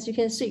 as you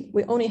can see,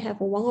 we only have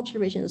 1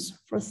 observations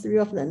for 3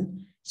 of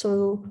them.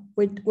 So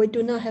we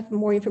do not have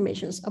more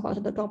information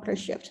about the Doppler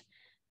shift,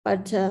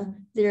 but the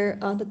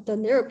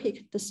narrow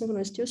peak, the signal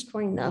is still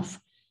strong enough.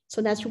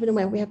 So that's the reason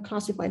why we have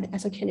classified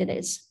as a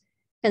candidates.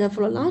 And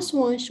for the last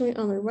one showing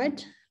on the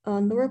right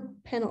lower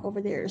panel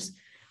over there,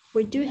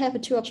 we do have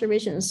 2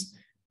 observations,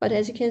 but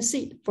as you can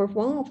see, for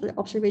one of the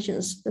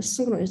observations, the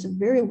signal is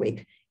very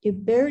weak.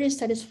 It barely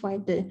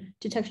satisfies the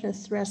detection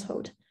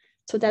threshold.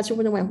 So that's the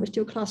reason why we're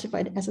still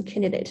classified as a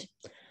candidate.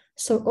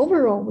 So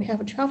overall, we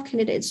have 12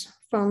 candidates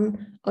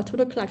from a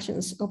total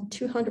collections of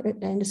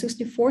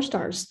 264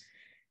 stars.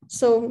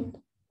 So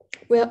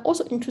we are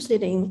also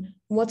interested in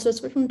what's the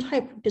spectrum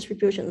type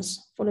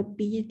distributions for the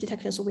B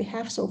detectors we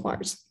have so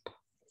far.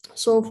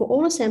 So for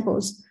all the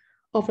samples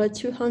of the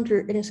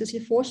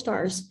 264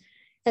 stars,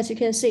 as you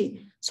can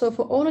see, so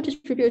for all the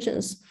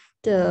distributions,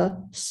 the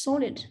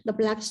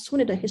black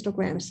solid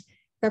histograms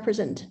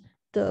represent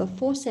the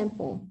full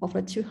sample of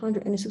the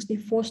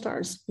 264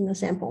 stars in the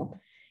sample.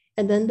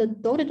 And then the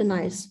dotted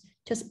lines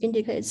just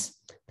indicates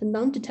the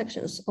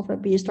non-detections of the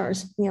B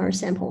stars in our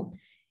sample.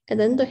 And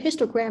then the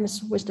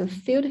histograms with the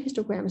field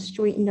histograms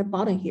showing in the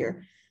bottom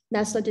here,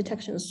 that's the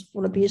detections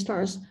for the B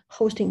stars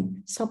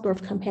hosting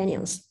subdwarf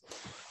companions.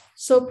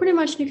 So pretty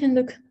much you can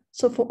look,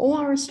 so for all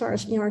our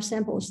stars in our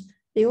samples,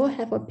 they all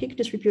have a peak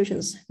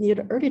distributions near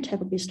the early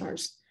type of B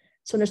stars.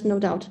 So there's no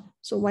doubt.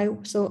 So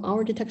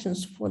our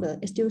detections for the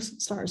STIO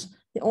stars,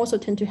 they also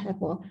tend to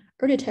have a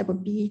early type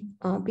of B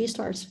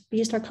star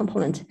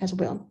component as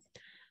well.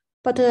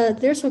 But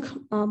there's a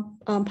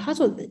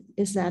puzzle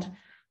is that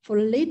for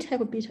the late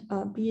type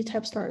of B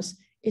type stars,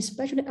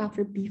 especially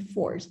after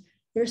B4s,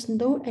 there's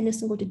no any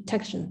single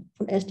detection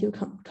from STIO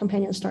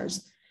companion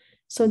stars.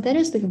 So that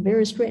is like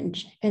very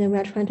strange, and we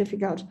are trying to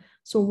figure out,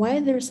 so why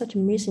there's such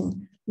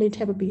missing late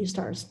type of B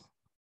stars.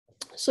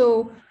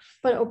 So,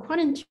 but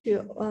according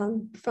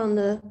to, from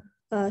the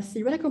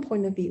theoretical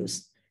point of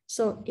views,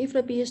 so if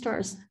the B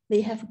stars,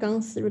 they have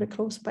gone through the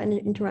close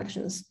binary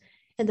interactions,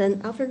 and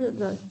then after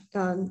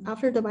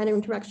the binary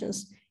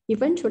interactions,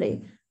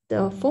 eventually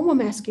the former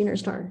mass gainer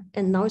star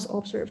and now is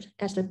observed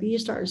as the B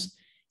stars.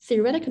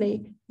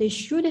 Theoretically, they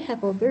should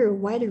have a very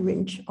wide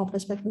range of the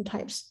spectrum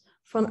types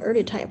from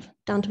early type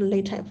down to the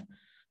late type.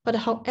 But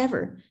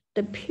however,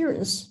 the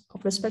appearance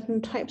of the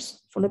spectrum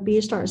types for the B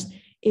stars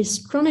is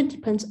strongly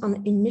depends on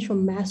the initial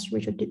mass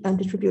ratio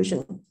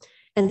distribution,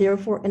 and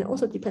therefore, and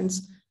also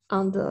depends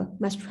on the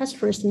mass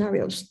transfer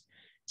scenarios.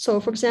 So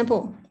for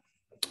example,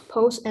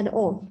 Post et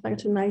al. Back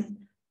to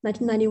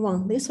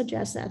 1991, they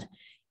suggest that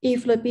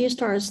if the B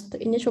stars,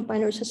 the initial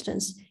binary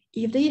systems,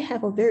 if they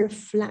have a very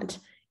flat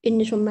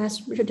initial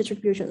mass ratio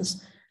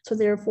distributions, so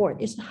therefore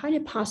it's highly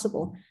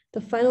possible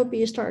the final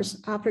B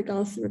stars after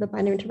going through the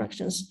binary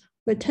interactions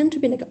will tend to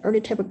be like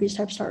early type of B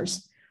type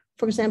stars.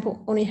 For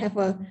example, only have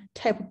a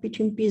type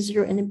between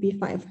B0 and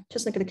B5,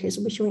 just like the case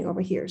we're showing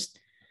over here.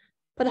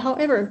 But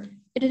however,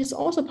 it is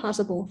also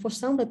possible for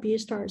some of the B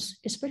stars,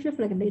 especially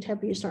for like late type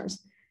B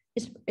stars,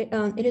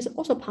 it is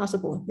also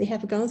possible they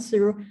have gone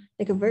through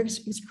like a very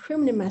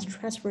extremely mass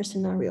transfer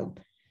scenario.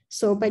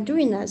 So by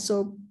doing that,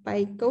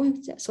 by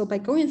going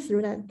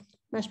through that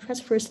mass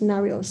transfer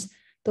scenarios,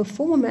 the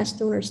former mass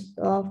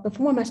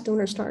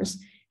donor stars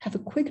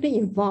have quickly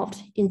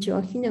evolved into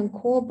a helium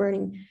core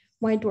burning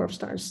white dwarf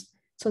stars.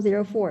 So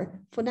therefore,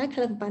 for that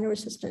kind of binary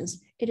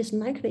systems, it is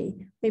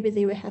likely maybe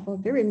they will have a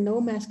very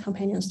low mass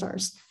companion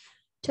stars.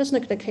 Just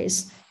like the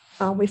case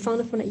we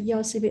found from the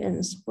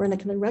ELCVNs or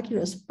like the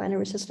Regulus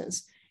binary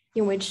systems,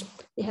 in which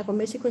they have a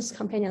main sequence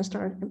companion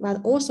star, but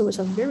also it's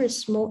a very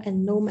small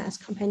and low mass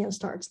companion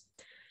stars.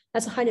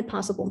 That's highly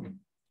possible.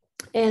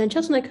 And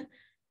just like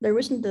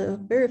the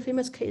very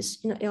famous case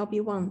in the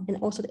LB1 and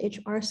also the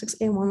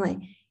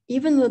HR6A19,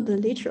 even though the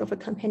nature of a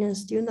companion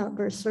is still not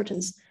very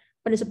certain,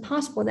 but it's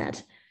possible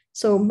that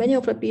so many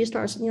of the B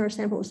stars in our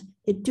samples,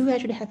 they do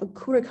actually have a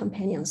cooler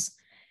companions.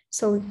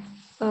 So,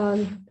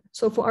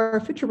 so for our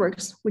future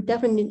works, we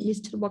definitely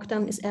need to walk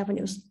down these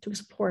avenues to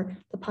explore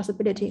the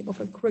possibility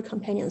of a cooler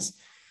companions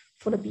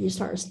for the B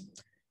stars.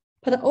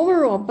 But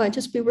overall, but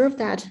just beware of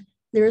that,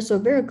 there is a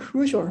very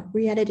crucial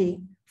reality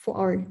for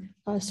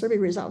our survey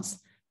results,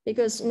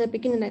 because in the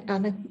beginning, like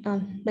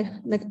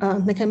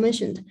I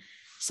mentioned,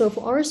 so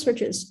for our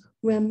searches,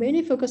 we are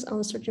mainly focused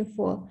on searching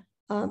for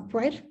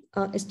bright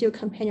STIL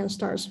companion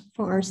stars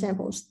from our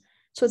samples.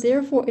 So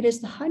therefore, it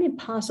is highly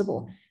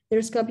possible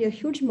there's going to be a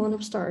huge amount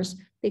of stars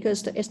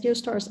because the STIL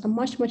stars are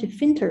much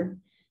fainter.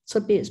 So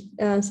they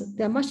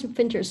are much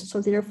fainter. So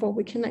therefore,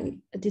 we cannot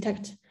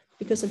detect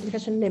because of the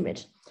detection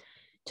limit.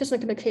 Just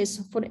like the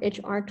case for the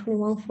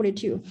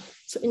HR2142.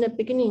 So in the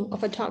beginning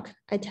of a talk,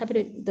 I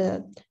tabulated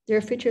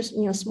their features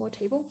in a small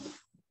table.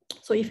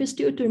 So if you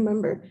still do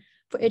remember,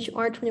 for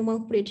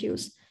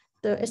HR2142s,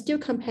 the STIL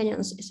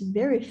companions is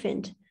very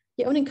faint.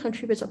 It only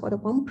contributes about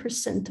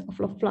 1% of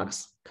the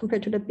flux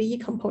compared to the BE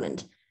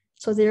component.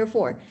 So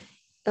therefore,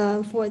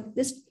 for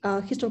this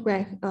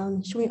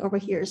histogram showing over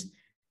here,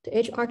 the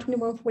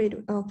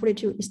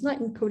HR2142 is not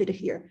included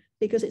here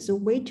because it's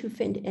way too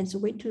faint and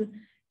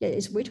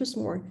it's way too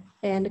small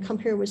and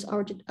compared with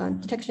our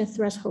detection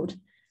threshold.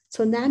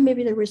 So that may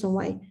be the reason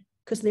why,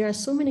 because there are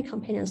so many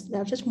companions that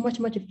are just much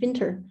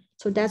fainter.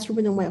 So that's the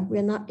reason why we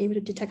are not able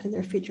to detect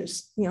their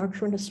features in our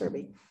current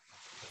survey.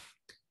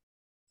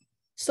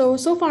 So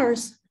far,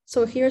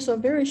 here's a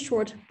very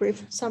short,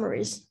 brief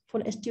summaries for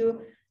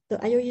the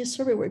IOE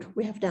survey work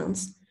we have done.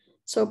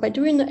 So by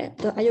doing the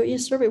IOE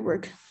survey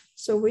work,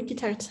 so we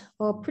detect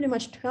pretty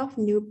much 12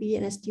 new B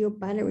and STIL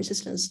binary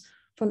systems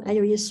from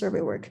IOE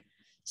survey work.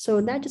 So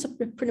that is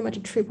pretty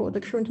much triple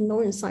the current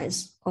known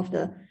size of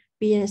the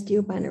B and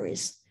STIL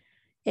binaries.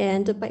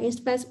 And by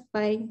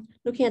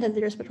looking at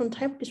their spectrum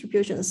type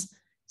distributions,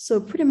 so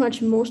pretty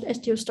much most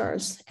STIL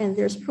stars and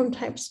their spectrum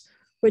types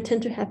will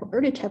tend to have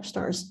early type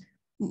stars,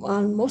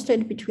 mostly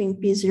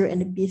between B0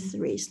 and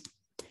B3s.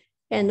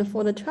 And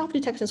for the 12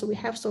 detections we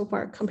have so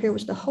far, compared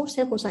with the whole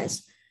sample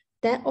size,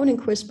 that only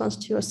corresponds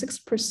to a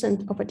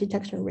 6% of our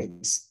detection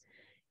rates.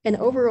 And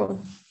overall,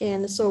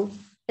 so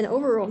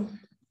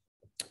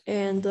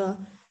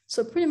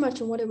pretty much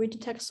what we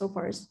detect so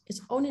far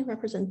is only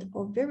represent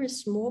a very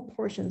small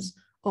portions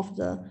of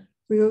the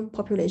real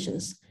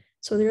populations.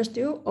 So there's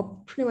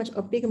still pretty much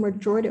a big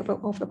majority of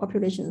the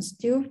populations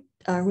still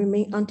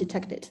remain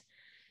undetected.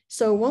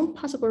 So one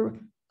possible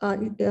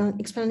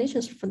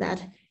explanations for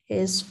that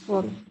is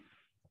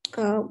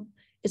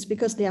it's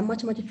because they are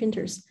much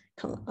fainter.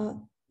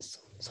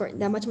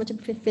 They are much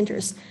fainter.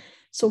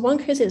 So one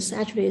case is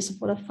actually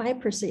for the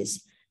 5%.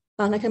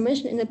 Like I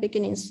mentioned in the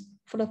beginnings,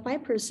 for the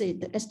 5%,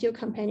 the STIL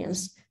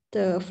companions,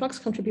 the flux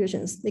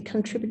contributions, they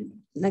contribute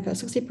like a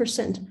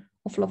 60%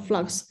 of the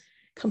flux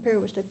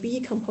compared with the B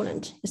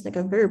component. It's like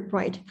a very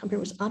bright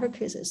compared with other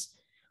cases.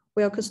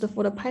 Well, because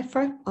for the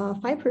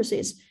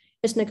 5%,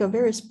 it's like a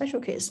very special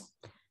case.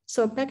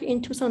 So back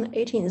in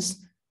 2018,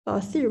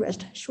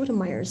 theorist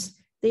Schultemeyers,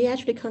 they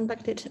actually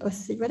conducted a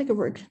theoretical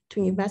work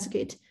to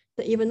investigate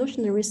the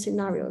evolutionary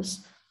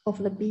scenarios of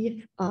the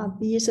B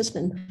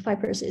system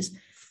hypothesis.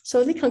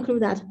 So they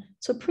conclude that,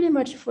 so pretty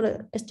much for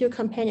the STIL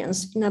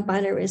companions in the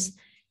binaries,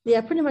 they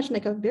are pretty much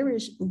like a very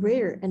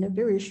rare and a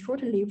very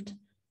short-lived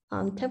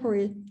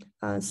temporary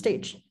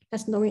stage,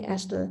 as known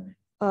as the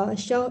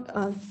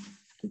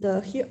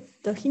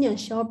helium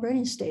shell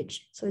burning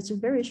stage. So it's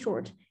very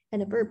short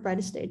and a very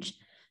bright stage.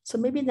 So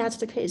maybe that's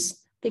the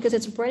case because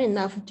it's bright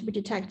enough to be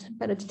detected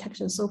by the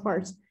detection so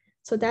far.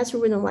 So that's the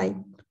reason why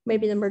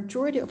maybe the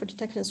majority of the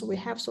detections we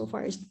have so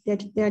far is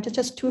they are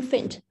just too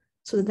faint.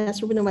 So that's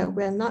the reason why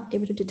we are not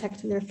able to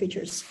detect their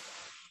features.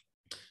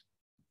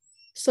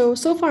 So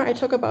far I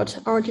talk about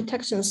our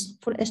detections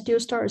for the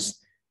STIL stars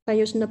by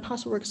using the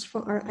past works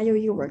from our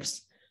IOU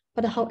works.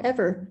 But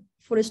however,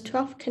 for these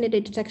 12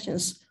 candidate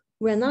detections,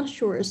 we are not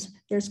sure if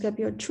there's going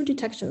to be true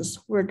detections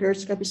where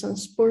there's going to be some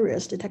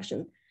spurious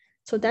detection.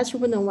 So that's the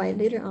reason why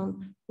later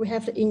on we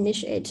have to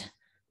initiate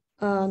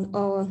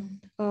our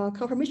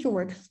confirmation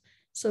work.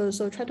 So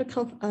try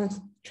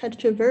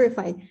to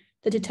verify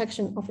the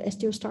detection of the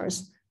STIL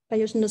stars by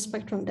using the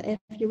spectrum, the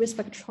FUV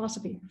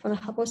spectroscopy from the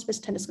Hubble Space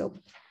Telescope.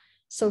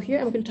 So here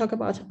I'm going to talk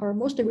about our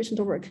most recent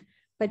work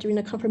by doing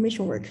the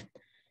confirmation work.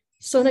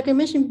 So like I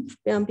mentioned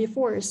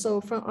before,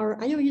 so from our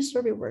IOE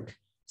survey work,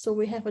 so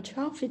we have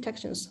 12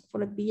 detections for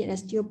the B and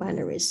STIL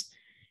binaries.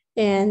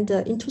 And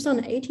in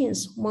 2018,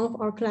 one of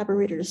our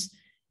collaborators,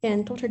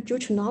 and Dr. Joe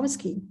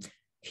Chernovsky,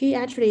 he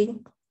actually,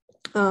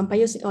 by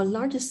using a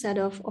large set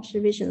of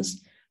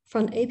observations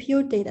from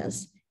APO data,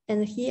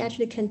 and he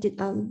actually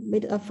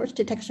made a first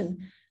detection,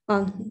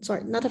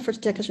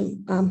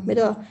 made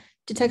a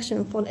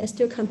detection for the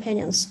STIL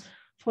companions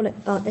for the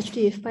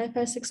HD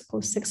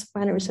 55606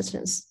 binary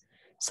systems.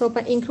 So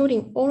by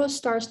including all the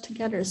stars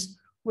together,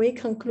 we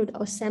conclude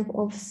a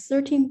sample of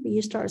 13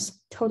 B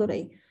stars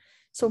totally.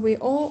 So we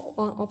all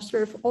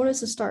observe all of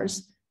the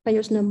stars by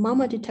using the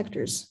MAMA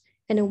detectors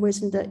and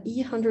within the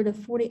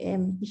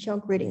E140M initial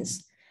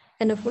gradings.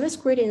 And for these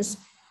gradings,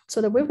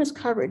 so the wavelength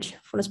coverage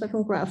for the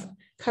spectrum graph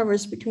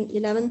covers between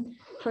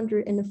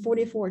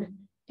 1144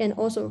 and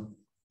also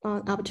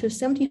up to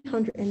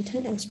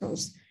 1710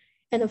 angstroms.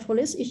 And for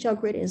this initial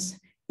gradings,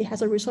 it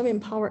has a resolving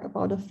power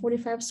about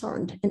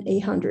 45,000 and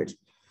 800.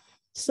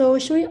 So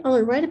showing on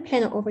the right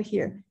panel over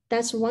here,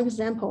 that's one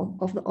example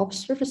of the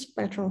observed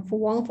spectrum for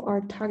one of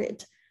our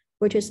target,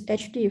 which is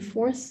HD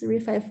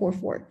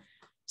 43544.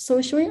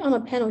 So showing on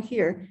the panel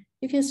here,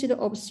 you can see the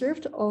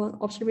observed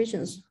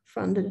observations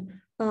from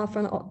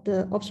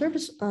the observed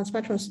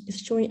spectrum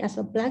is showing as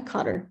a black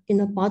color in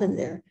the bottom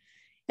there.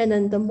 And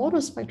then the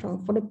model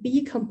spectrum for the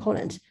B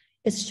component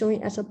is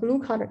showing as a blue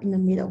color in the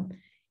middle.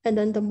 And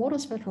then the model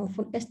spectrum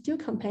for STIL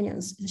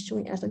companions is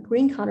showing as a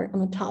green color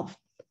on the top.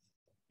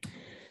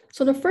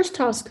 So the first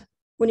task,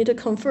 we need to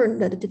confirm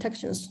the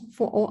detections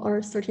for all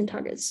our 13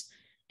 targets.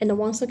 And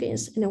once again,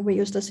 we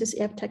use the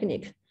CCF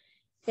technique.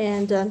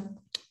 And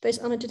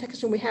based on the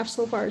detection we have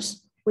so far,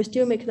 we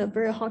still make the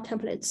very hot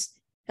templates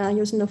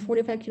using the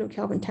 45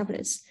 kilokelvin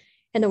templates.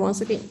 And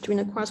once again, doing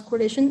a cross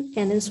correlation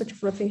and then search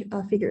for the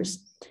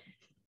figures.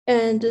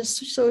 And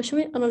so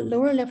showing on the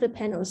lower left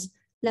panels,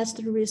 that's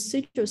the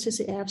residual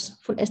CCFs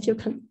for STIL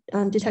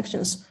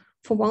detections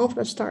for one of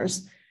the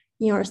stars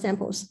in our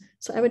samples.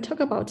 So I will talk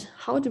about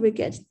how do we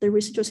get the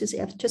residual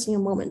CCF just in a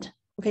moment,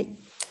 okay?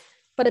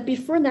 But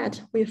before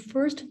that, we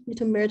first need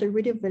to measure the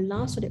radial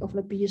velocity of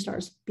the B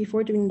stars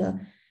before doing the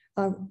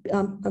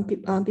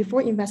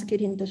before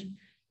investigating their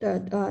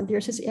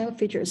CCF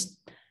features.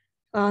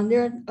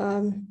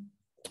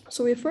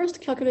 So we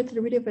first calculate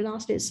the radial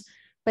velocities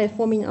by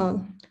forming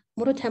a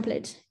model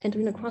template and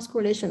doing the cross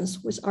correlations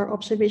with our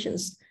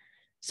observations.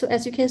 So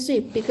as you can see,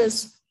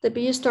 because the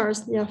B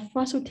stars, they are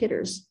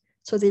facilitators,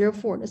 so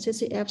therefore the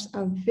CCFs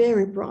are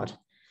very broad.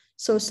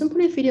 So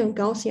simply feeding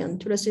Gaussian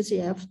to the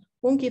CCF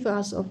won't give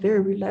us a very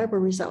reliable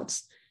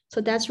results.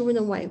 So that's the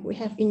reason why we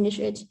have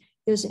initiated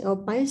using a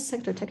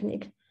bisector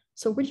technique.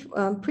 So which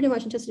pretty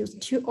much just use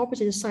two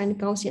opposite sign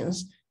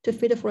Gaussians to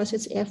fit for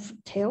CCF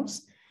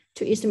tails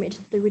to estimate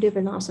the radial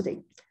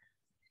velocity.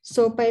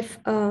 So by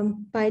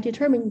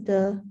determining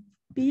the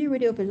B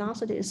radial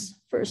velocities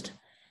first,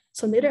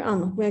 so later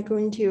on we're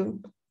going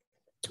to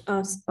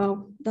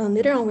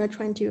we're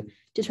trying to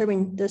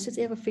determine the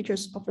CCF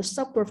features of the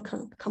subdwarf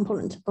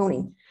component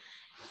only.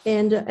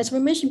 And as we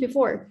mentioned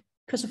before,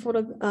 because for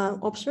the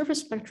observer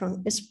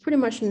spectrum, it's pretty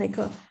much like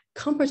a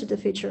composite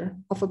feature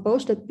of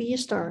both the B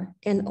star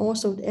and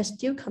also the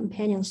STIL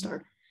companion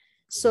star.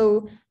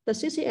 So the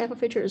CCF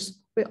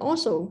features will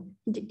also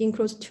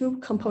include two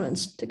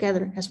components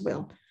together as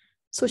well.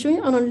 So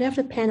showing on the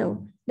left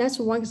panel, that's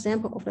one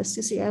example of the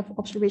CCF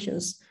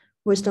observations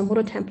with the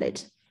model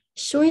template.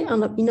 Showing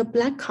in the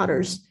black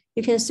colors,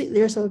 you can see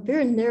there's a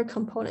very narrow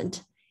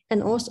component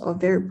and also a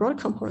very broad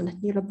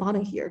component near the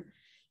bottom here.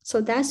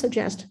 So that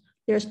suggests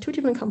there's two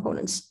different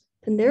components.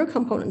 The narrow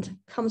component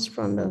comes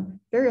from the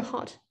very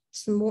hot,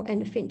 small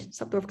and faint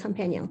subdwarf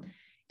companion.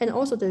 And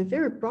also the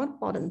very broad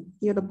bottom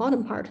near the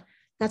bottom part,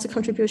 that's a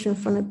contribution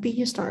from the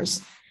B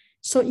stars.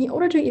 So in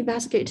order to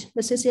investigate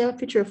the CCF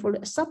feature for the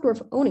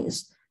subdwarf only,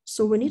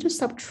 So we need to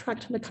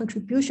subtract the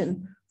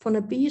contribution from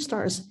the BE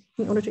stars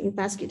in order to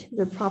investigate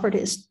their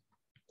properties.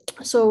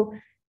 So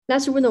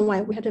that's the reason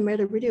why we have to measure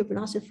the radial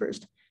velocity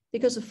first,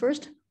 because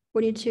first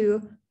we need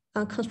to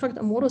construct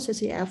a model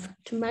CCF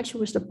to match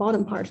with the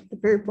bottom part, the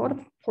very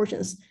bottom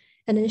portions,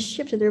 and then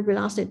shift their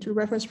velocity to the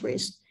reference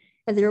phase.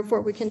 And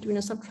therefore we can do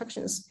the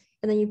subtractions.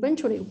 And then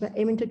eventually we're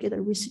aiming to get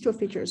the residual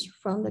features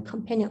from the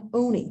companion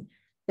only,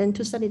 then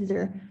to study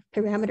their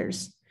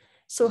parameters.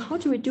 So how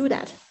do we do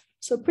that?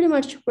 So pretty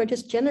much we're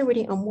just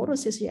generating a model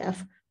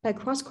CCF by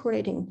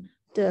cross-correlating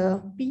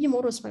the BE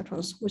model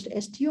spectrums with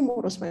the STIS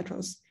model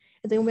spectrums.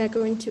 And then we're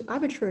going to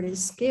arbitrarily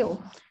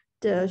scale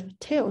the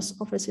tails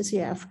of the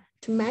CCF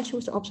to match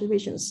with the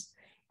observations.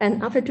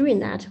 And after doing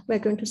that, we're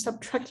going to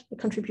subtract the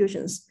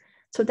contributions.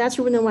 So that's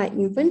the reason why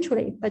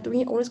eventually, by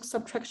doing all these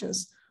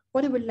subtractions,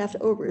 what will be left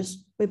over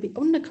will be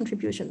only the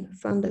contribution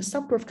from the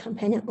subdwarf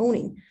companion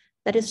only,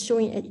 that is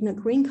showing it in a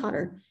green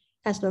color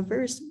as the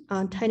very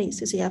tiny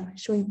CCF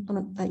showing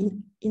on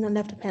in the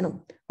left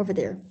panel over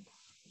there.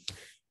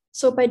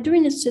 So by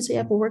doing this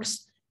CCF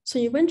works, so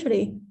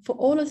eventually for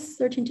all the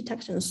 13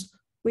 detections,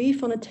 we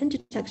found the 10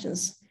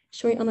 detections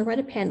showing on the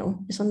right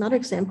panel is another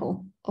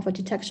example of a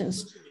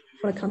detections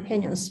for the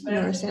companions in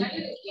our sample.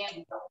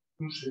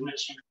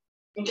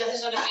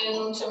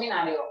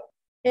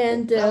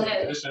 And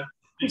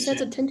besides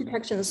the 10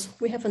 detections,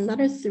 we have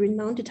another 3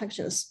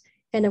 non-detections,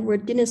 and we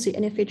didn't see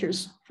any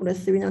features for the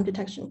 3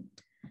 non-detection.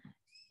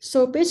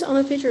 So based on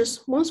the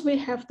features, once we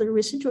have the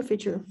residual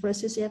feature for the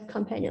CCF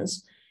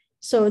companions,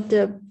 so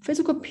the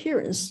physical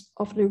appearance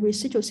of the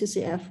residual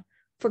CCF,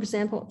 for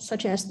example,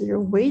 such as their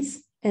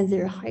width and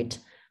their height,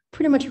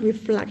 pretty much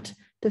reflect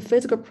the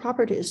physical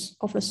properties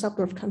of the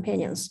subdwarf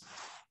companions.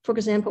 For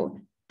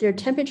example, their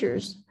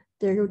temperatures,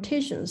 their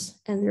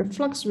rotations, and their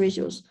flux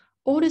ratios,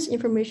 all these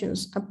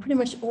informations are pretty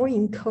much all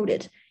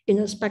encoded in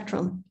the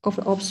spectrum of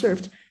the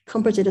observed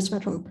compensated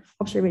spectrum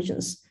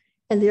observations.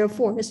 And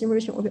therefore, this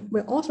information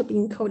will also be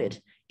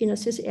encoded in the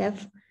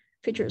CCF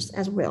features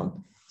as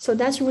well. So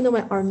that's the reason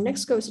why our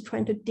next goal is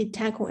trying to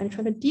tackle and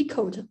trying to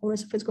decode all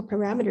these physical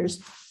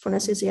parameters from the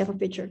CCF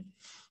feature.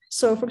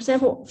 So for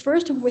example,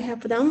 first we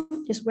have done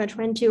is we're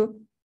trying to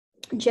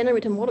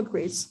generate model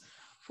grids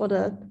for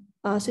the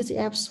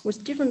CCFs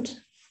with different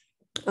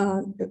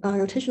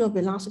rotational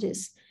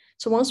velocities.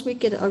 So once we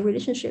get a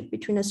relationship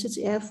between the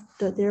CCF,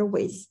 their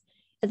width,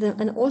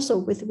 and also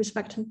with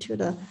respect to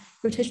the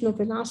rotational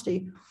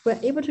velocity, we're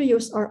able to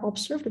use our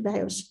observed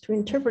values to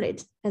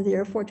interpolate and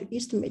therefore to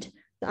estimate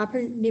the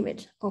upper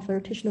limit of the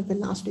rotational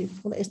velocity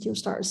for the STIS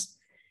stars.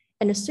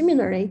 And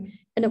similarly,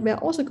 and we're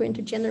also going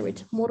to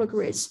generate model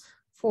grids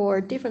for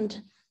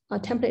different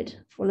template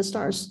for the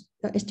stars,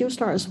 STIS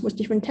stars with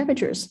different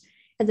temperatures.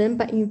 And then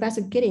by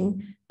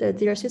investigating their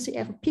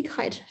CCF peak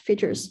height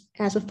features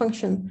as a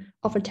function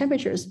of the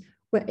temperatures,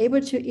 we're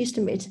able to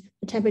estimate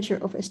the temperature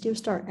of a STIS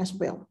star as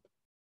well.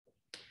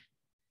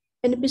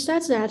 And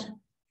besides that,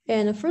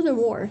 and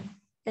furthermore,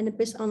 and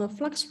based on the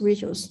flux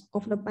ratios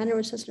of the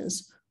binary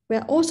systems, we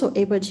are also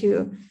able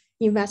to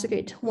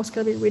investigate what's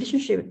going to be the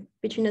relationship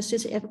between the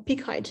CCF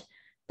peak height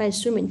by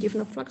assuming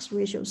different flux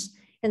ratios,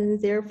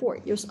 and therefore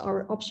use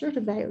our observed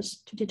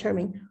values to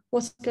determine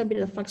what's going to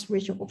be the flux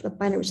ratio of the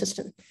binary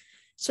system.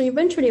 So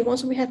eventually,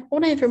 once we have all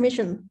the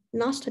information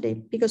last study,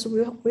 because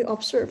we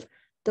observe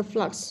the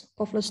flux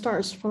of the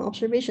stars from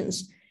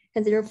observations,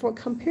 and therefore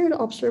compare the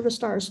observed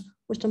stars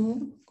with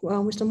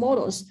the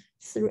models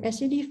through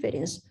SED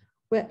fittings,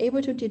 we're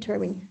able to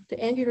determine the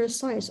angular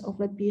size of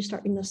the B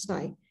star in the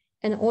sky.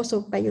 And also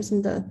by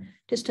using the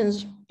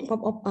distance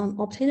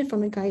obtained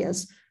from the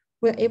Gaias,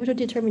 we're able to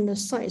determine the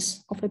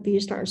size of the B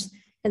stars,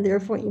 and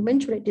therefore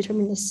eventually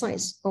determine the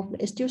size of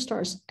the STIS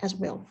stars as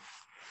well.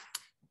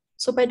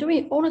 So by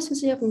doing all the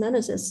CCF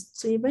analysis,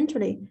 so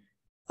eventually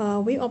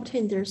we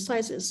obtain their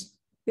sizes,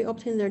 we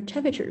obtain their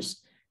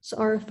temperatures. So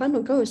our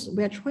final goal is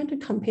we are trying to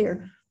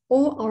compare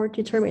all our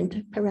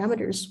determined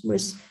parameters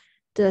with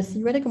the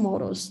theoretical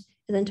models,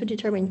 and then to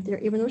determine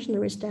their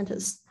evolutionary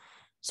status.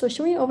 So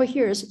showing over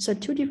here is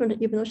 2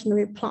 different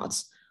evolutionary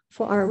plots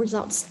for our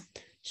results.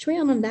 Showing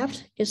on the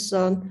left is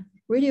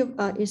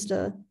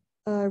the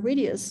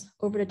radius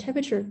over the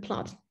temperature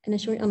plot, and then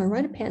showing on the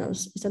right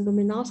panels is the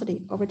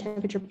luminosity over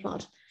temperature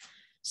plot.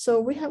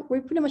 So we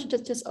pretty much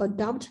just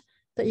adopt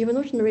the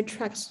evolutionary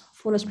tracks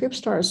for the strip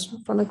stars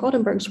from the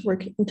Goldenberg's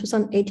work in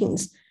 2018.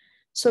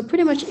 So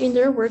pretty much in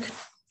their work,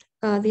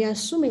 they are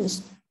assuming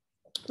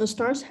the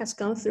stars has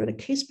gone through the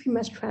KSP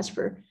mass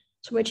transfer,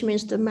 so which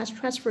means the mass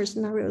transfer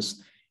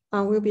scenarios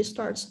will be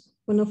stars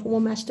when the formal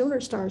mass donor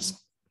stars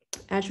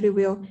actually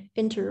will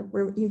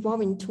we're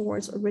evolving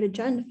towards already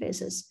giant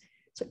phases.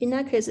 So in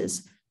that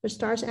cases, the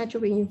stars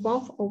actually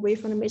evolve away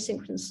from the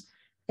mid-synchronous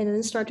and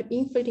then start to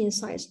inflate in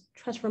size,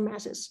 transfer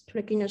masses to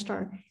the Guinness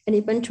star, and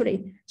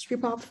eventually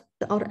strip off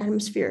the outer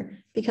atmosphere,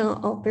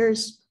 become a very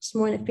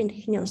small and faint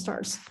helium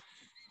stars.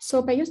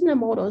 So by using the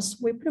models,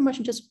 we pretty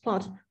much just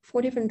plot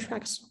 4 different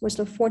tracks with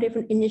the 4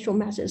 different initial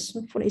masses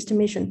for the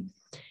estimation.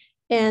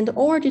 And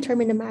all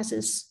determine the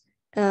masses,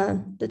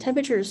 the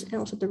temperatures, and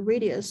also the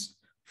radius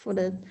for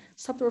the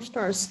subdwarf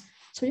stars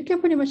So you can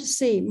pretty much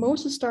see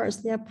most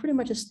stars, they are pretty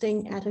much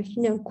staying at a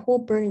helium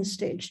core burning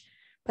stage,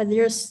 but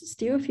there's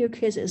still a few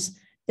cases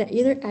that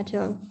either at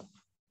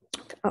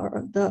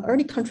the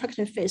early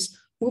contraction phase,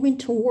 moving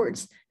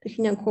towards the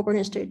helium core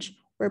burning stage,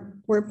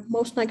 we're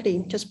most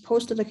likely just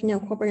post the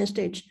helium core burning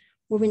stage,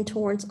 moving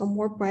towards a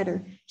more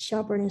brighter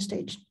shell burning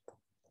stage.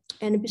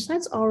 And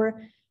besides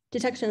our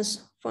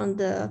detections from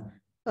the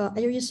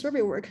IUE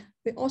survey work,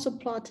 we also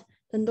plot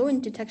the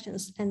known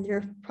detections and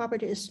their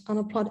properties on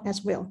a plot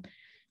as well.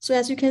 So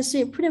as you can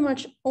see, pretty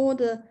much all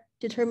the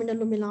determined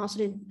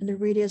luminosity and the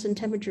radius and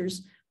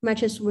temperatures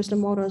matches with the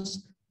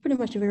models pretty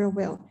much very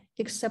well,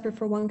 except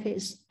for one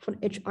case for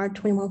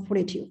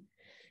HR2142.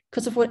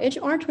 Because for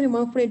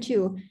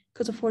HR2142,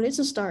 because for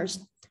these stars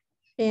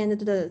and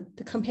the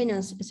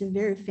companions is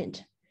very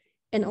faint.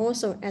 And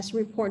also as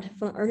reported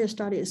from earlier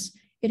studies,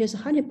 it is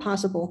highly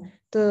possible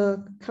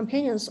the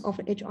companions of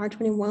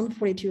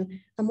HR2142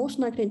 are most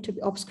likely to be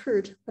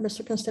obscured by the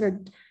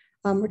circumstellar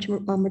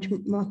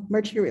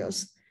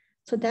materials.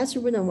 So that's the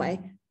reason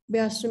why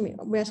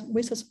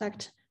we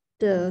suspect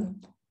the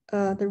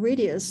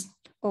radius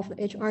of the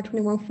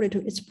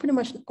HR2142 is pretty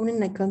much only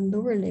like a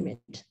lower limit.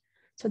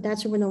 So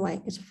that's the reason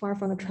why it's far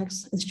from the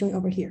tracks it's showing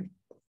over here.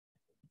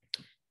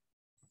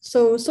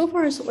 So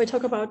far as we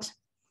talk about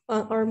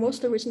our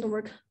most recent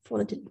work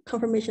for the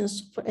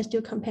confirmations for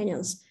STIS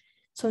companions.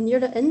 So near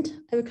the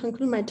end, I will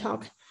conclude my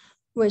talk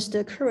with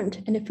the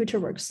current and the future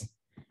works.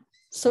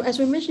 So as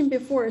we mentioned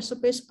before, so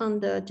based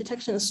on the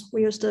detections,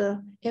 we use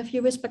the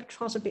FUV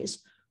spectroscopies.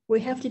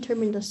 We have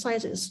determined the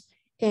sizes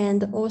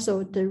and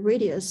also the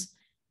radius,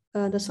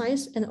 the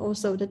size and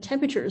also the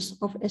temperatures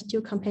of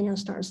STIS companion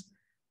stars.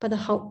 But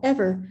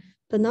however,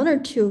 the another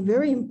two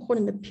very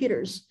important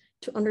pillars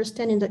to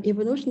understanding the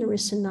evolutionary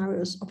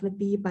scenarios of the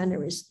BE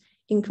binaries,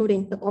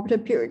 including the orbital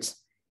periods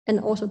and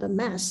also the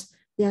mass,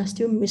 they are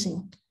still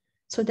missing.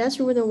 So that's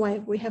the reason why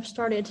we have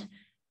started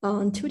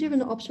two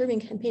different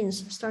observing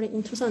campaigns starting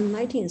in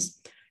 2019,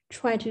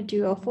 try to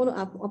do a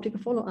follow-up, optical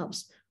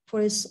follow-ups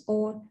for this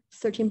all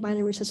 13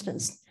 binary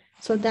systems.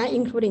 So that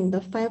including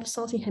the 5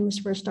 southern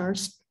hemisphere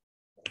stars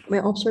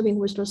we're observing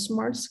with the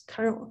SMART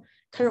current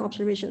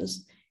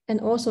observations, and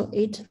also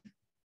 8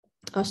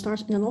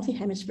 stars in the northern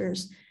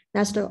hemispheres.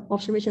 That's the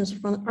observations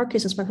from the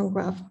ARCIS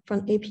spectrograph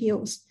from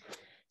APOs.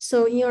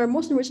 So in our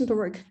most recent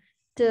work,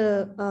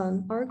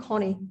 our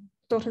colleague,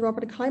 Dr.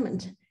 Robert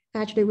Clement,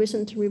 actually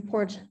recently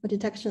report the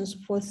detections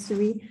for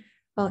 3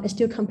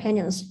 STIS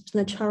companions in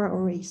the Chara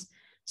arrays.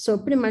 So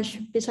pretty much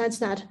besides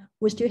that,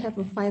 we still have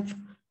 5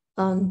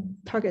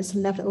 targets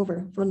left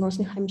over for the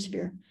northern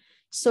hemisphere.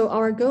 So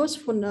our goals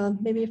for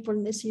maybe for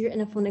this year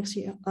and for next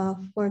year,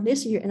 for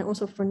this year and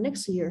also for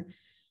next year.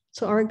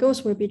 So our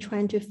goals will be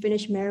trying to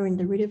finish measuring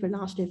the radial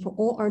velocity for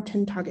all our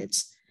 10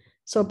 targets.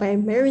 So by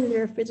measuring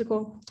their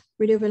physical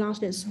radial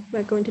velocities,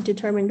 we're going to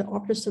determine the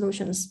orbital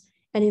solutions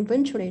and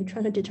eventually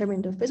try to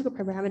determine the physical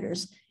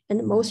parameters,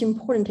 and most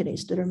importantly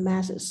is their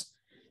masses.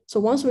 So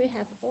once we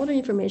have all the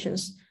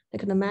informations,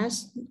 like the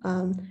mass,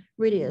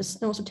 radius,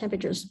 and also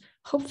temperatures,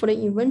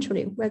 hopefully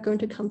eventually we're going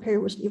to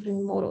compare with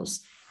different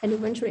models and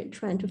eventually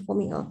trying to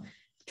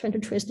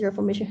trace their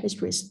formation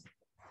histories.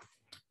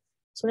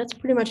 So that's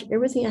pretty much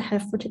everything I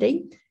have for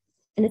today.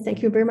 And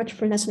thank you very much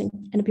for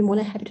listening, and I'd be more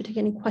than happy to take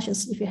any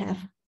questions if you have.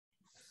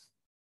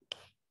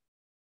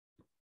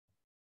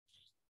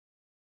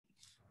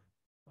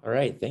 All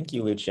right, thank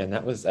you, Luqian.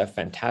 That was a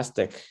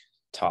fantastic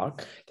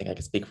talk. I think I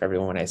can speak for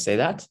everyone when I say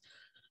that.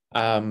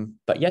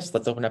 But yes,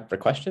 let's open up for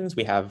questions.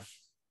 We have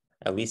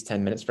at least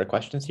 10 minutes for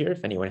questions here.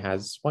 If anyone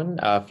has one,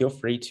 feel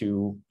free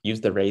to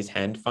use the raise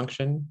hand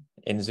function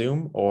in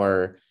Zoom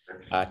or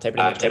type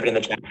it in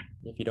the chat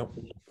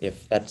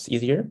if that's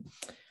easier.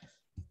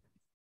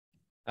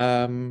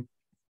 I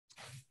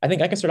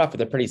think I can start off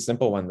with a pretty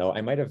simple one though.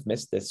 I might have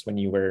missed this when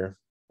you were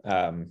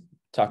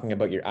talking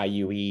about your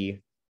IUE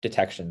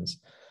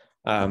detections.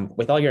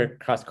 With all your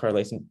cross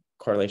correlation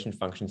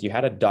functions, you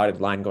had a dotted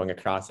line going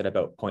across at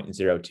about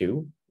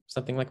 0.02,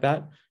 something like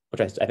that,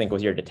 which I think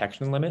was your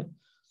detection limit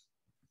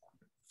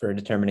for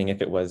determining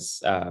if it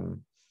was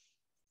an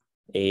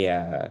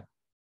STIS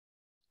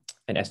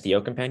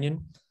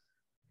companion.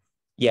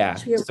 Yeah.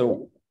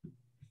 So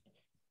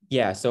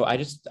I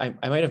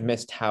might have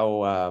missed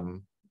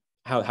how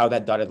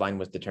that dotted line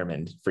was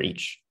determined for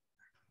each.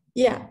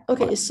 Yeah,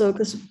 okay, so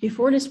because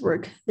before this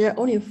work, there are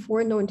only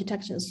 4 known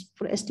detections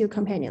for the STIS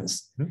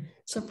companions. Mm-hmm.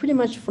 So pretty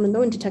much for the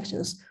known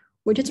detections,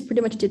 we just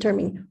pretty much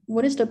determine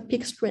what is the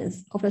peak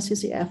strength of the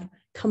CCF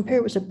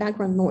compared with the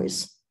background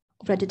noise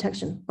of that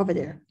detection over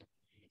there.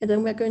 And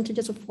then we're going to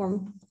just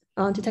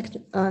detect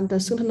the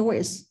signal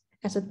noise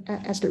as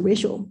the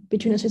ratio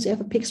between the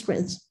CCF peak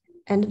strength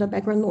and the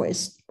background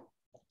noise.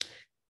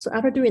 So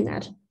after doing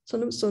that,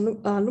 looks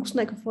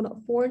like for the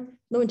 4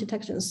 known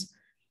detections,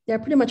 they're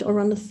pretty much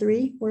around the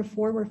 3 or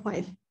 4 or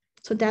 5.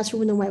 So that's the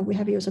reason why we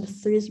have used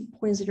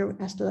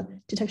 3.0 as the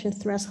detection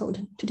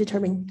threshold to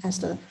determine as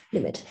the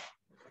limit.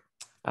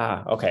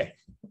 Okay.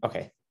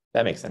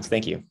 That makes sense.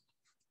 Thank you.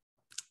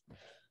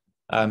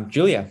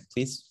 Julia,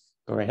 please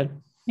go right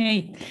ahead.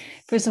 Hey,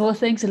 first of all,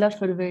 thanks a lot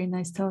for the very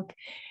nice talk.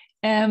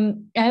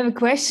 I have a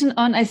question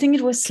on, I think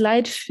it was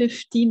slide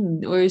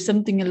 15 or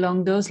something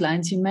along those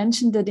lines. You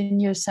mentioned that in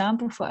your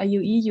sample for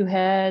IUE, you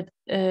had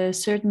a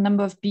certain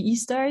number of BE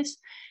stars.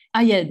 Ah,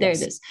 yeah, there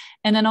it is.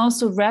 And then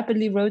also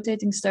rapidly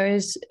rotating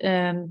stars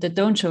that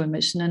don't show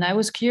emission. And I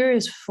was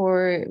curious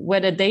for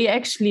whether they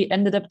actually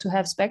ended up to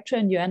have spectra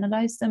and you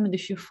analyzed them, and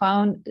if you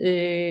found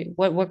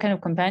what kind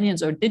of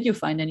companions, or did you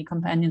find any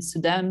companions to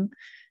them,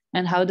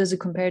 and how does it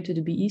compare to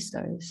the BE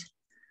stars?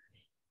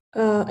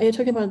 Are you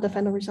talking about the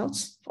final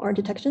results for our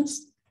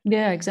detections?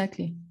 Yeah,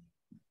 exactly.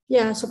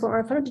 Yeah, so for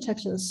our final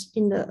detections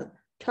in the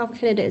 12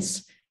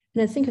 candidates,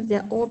 and I think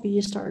they're all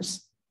BE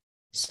stars.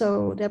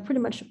 So they're pretty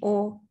much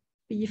all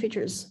BE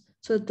features.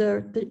 So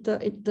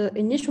the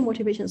initial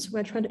motivations,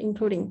 we're trying to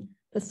including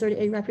the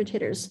 38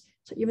 reputators.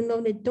 So even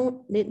though they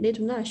do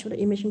not show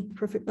the emission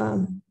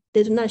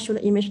they do not show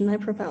the emission line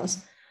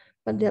profiles,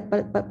 but they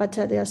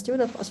are still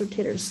the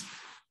facilitators.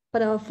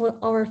 But for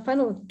our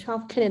final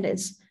 12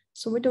 candidates,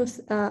 so we don't,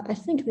 I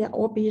think they are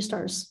all BE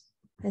stars,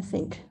 I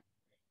think,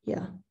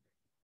 yeah.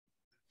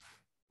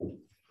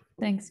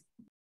 Thanks.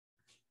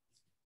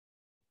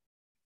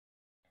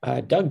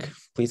 Doug,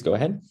 please go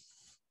ahead.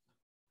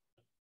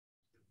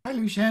 Hi,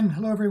 Luqian.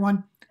 Hello,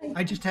 everyone.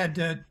 I just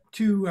had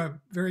two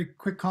very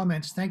quick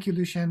comments. Thank you,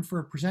 Luqian,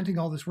 for presenting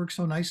all this work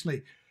so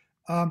nicely.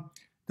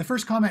 The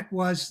first comment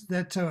was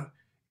that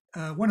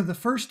one of the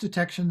first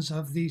detections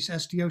of these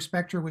STIO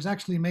spectra was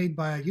actually made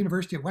by a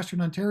University of Western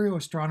Ontario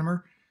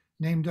astronomer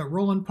named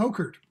Roland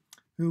Pokert,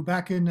 who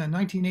back in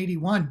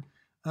 1981,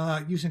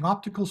 using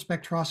optical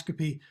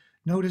spectroscopy,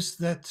 noticed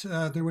that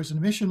there was an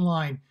emission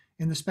line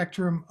in the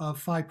spectrum of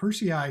Phi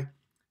Persei,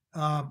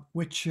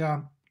 which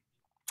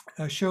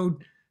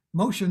showed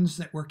motions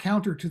that were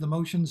counter to the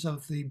motions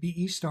of the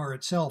BE star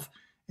itself.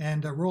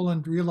 And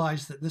Roland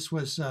realized that this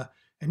was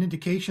an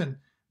indication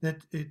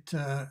that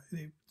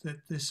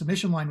that this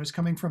emission line was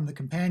coming from the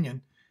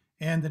companion,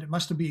 and that it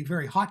must be a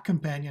very hot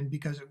companion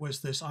because it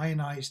was this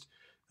ionized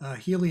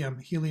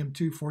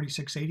helium-2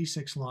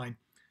 4686 line.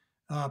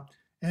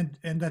 And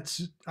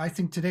that's, I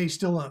think, today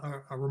still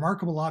a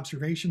remarkable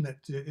observation that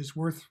is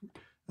worth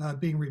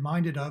being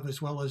reminded of,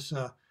 as well as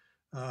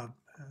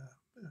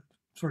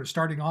sort of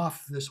starting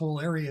off this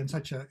whole area in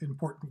such an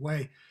important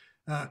way.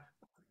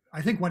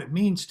 I think what it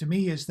means to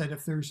me is that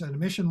if there's an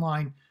emission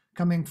line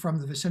coming from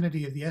the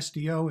vicinity of the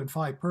STO and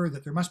Phi Per,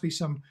 that there must be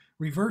some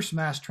reverse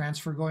mass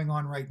transfer going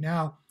on right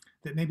now,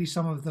 that maybe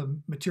some of the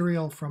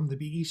material from the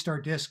BE star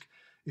disk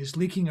is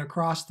leaking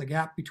across the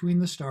gap between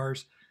the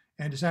stars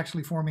and is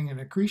actually forming an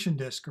accretion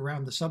disk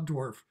around the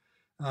subdwarf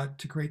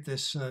to create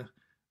this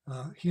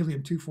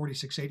helium-2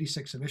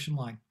 4686 emission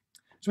line.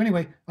 So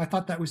anyway, I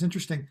thought that was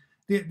interesting.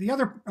 The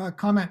other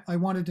comment I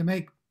wanted to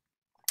make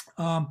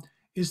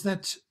is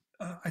that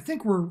I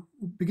think we're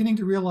beginning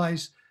to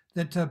realize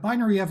that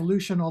binary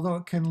evolution, although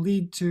it can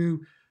lead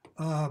to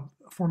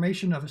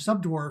formation of a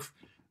subdwarf,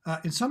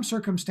 in some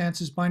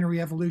circumstances,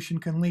 binary evolution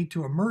can lead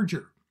to a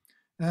merger.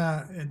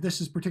 And this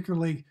is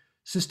particularly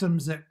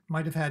systems that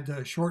might have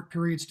had short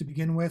periods to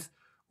begin with,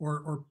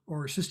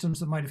 or systems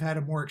that might have had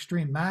a more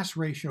extreme mass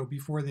ratio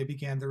before they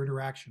began their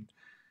interaction.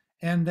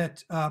 And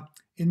that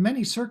in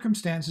many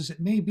circumstances, it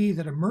may be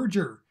that a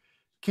merger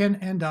can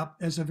end up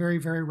as a very,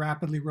 very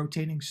rapidly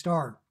rotating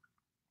star.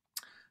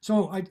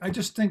 So I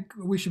just think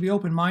we should be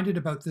open-minded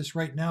about this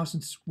right now,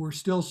 since we're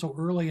still so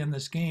early in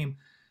this game.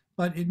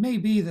 But it may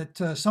be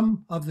that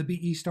some of the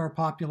BE star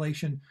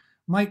population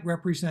might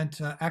represent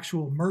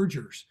actual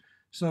mergers.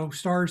 So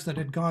stars that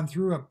had gone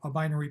through a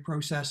binary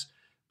process,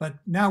 but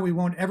now we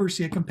won't ever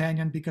see a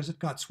companion because it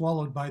got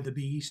swallowed by the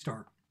BE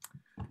star.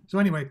 So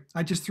anyway,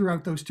 I just threw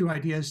out those two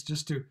ideas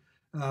just to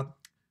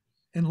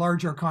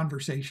enlarge our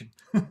conversation.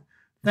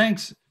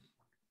 Thanks.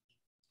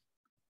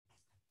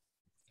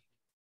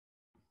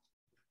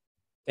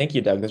 Thank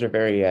you, Doug. Those are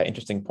very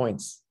interesting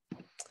points.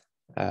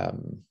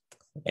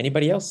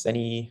 Anybody else?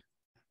 Any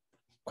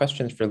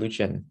questions for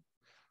Luqian?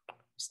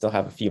 Still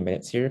have a few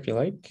minutes here if you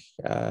like.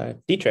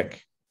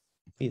 Dietrich,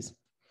 please.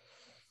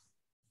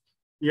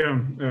 Yeah,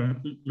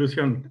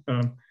 Luqian,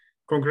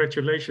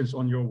 congratulations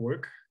on your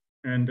work.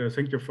 And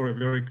thank you for a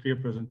very clear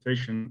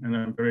presentation. And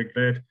I'm very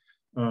glad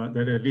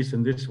that at least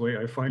in this way,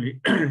 I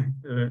finally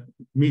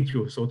meet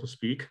you, so to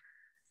speak.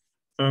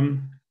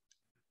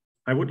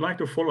 I would like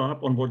to follow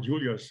up on what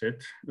Julia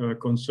said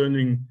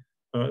concerning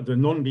the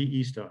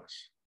non-BE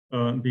stars,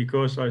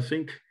 because I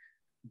think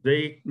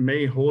they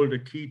may hold a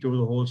key to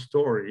the whole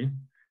story,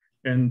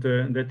 and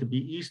that the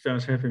BE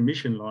stars have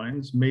emission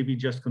lines may be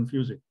just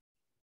confusing.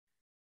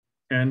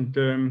 And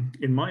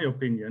in my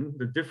opinion,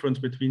 the difference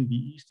between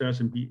BE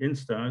stars and BN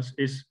stars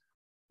is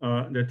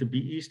that the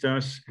BE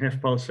stars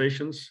have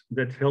pulsations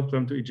that help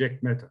them to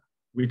eject matter.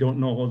 We don't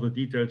know how the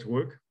details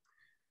work.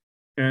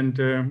 And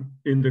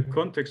in the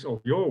context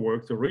of your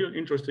work, the real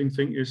interesting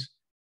thing is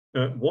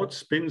what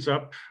spins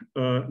up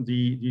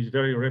these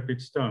very rapid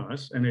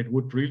stars. And it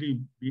would really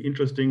be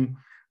interesting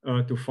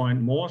to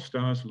find more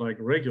stars like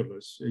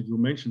Regulus. You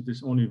mentioned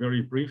this only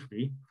very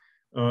briefly,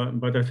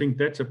 but I think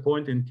that's a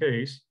point in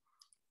case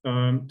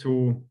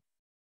to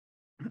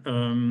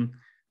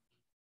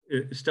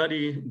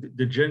study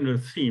the general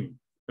theme.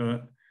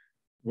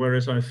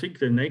 Whereas I think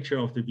the nature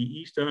of the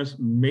Be stars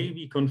may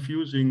be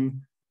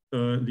confusing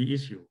the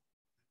issue.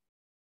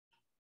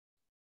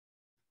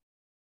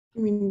 I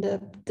mean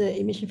the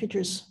emission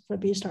features for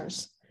Be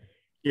stars.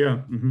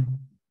 Yeah,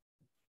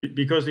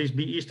 because these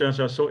Be stars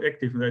are so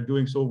active and they're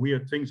doing so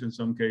weird things in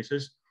some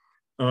cases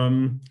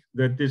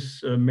that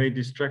this may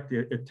distract the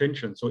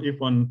attention. So if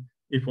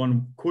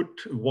one could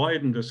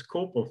widen the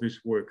scope of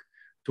this work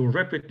to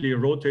rapidly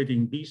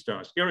rotating Be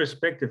stars,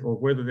 irrespective of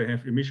whether they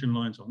have emission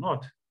lines or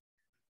not,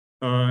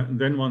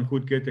 then one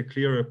could get a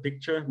clearer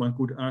picture, one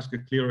could ask a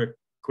clearer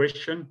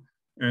question,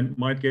 and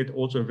might get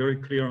also a very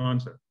clear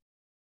answer.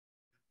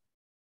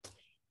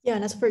 Yeah,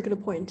 that's a very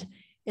good point.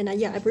 And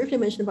yeah, I briefly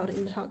mentioned about it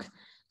in the talk.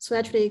 So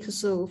actually,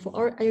 so for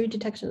our IOE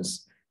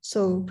detections,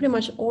 so pretty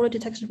much all the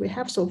detections we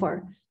have so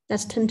far,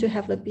 that's tend to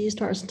have the Be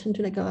stars, tend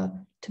to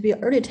to be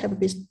an early type of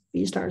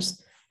Be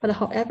stars. But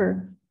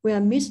however, we are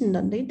missing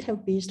the late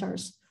type Be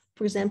stars.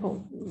 For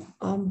example,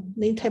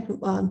 late type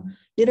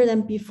later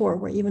than B4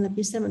 or even the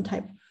B7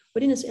 type.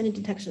 We didn't see any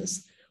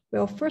detections.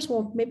 Well, first of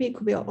all, maybe it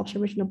could be an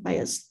observational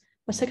bias.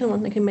 But second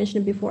one, like I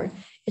mentioned before,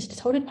 it's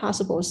totally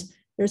possible.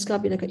 There's got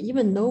to be like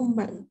even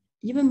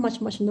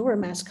much lower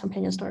mass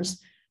companion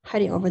stars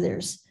hiding over there.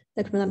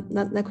 That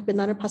could be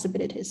another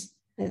possibilities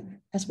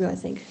as well, I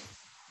think.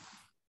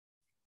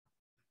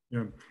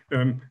 Yeah,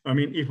 I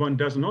mean, if one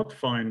does not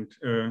find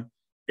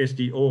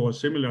STIS or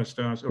similar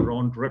stars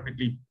around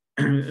rapidly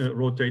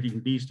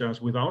rotating Be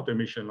stars without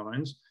emission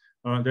lines,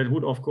 that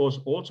would, of course,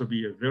 also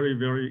be a very,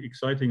 very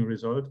exciting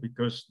result,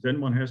 because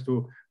then one has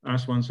to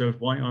ask oneself,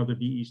 why are the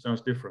Be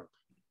stars different?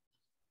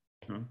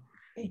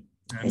 Okay.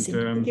 And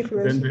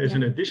then there is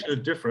an additional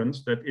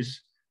difference that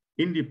is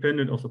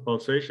independent of the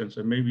pulsations,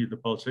 and maybe the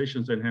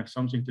pulsations then have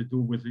something to do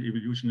with the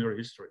evolutionary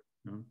history.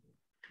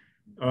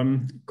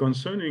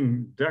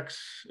 Concerning Doug's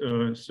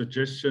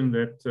suggestion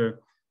that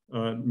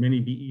many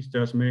Be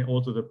stars may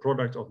alter the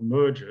product of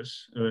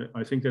mergers,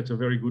 I think that's a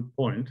very good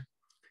point.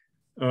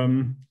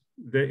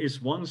 There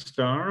is one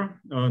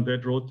star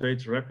that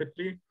rotates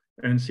rapidly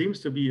and seems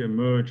to be a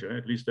merger,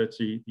 at least that's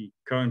the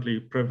currently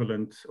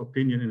prevalent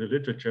opinion in the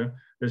literature.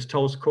 There's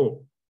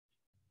Taus-Co.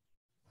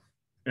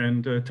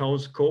 And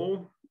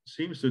Taus-Co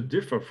seems to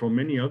differ from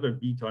many other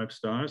B-type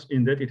stars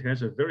in that it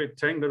has a very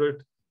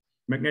tangled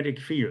magnetic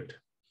field.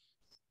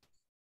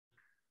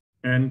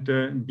 And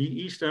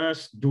Be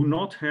stars do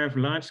not have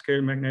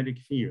large-scale magnetic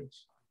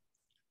fields.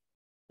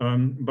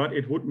 But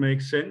it would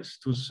make sense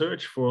to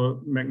search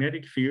for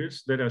magnetic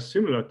fields that are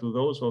similar to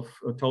those of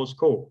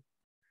Taus-Co.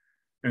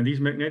 And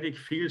these magnetic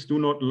fields do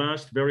not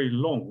last very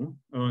long.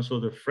 So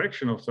the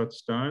fraction of such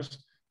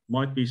stars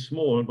might be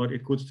small, but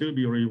it could still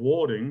be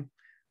rewarding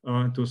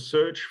to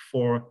search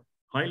for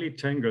highly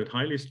tangled,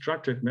 highly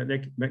structured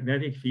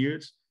magnetic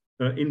fields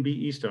in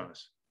Be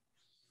stars,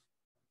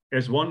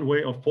 as one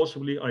way of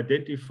possibly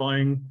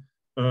identifying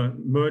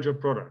merger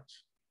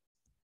products.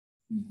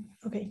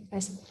 Okay, I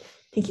see.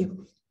 Thank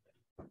you.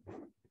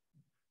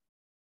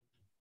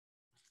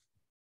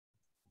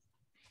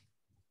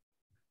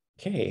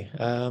 Okay,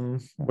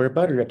 we're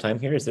about out of time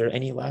here. Is there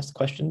any last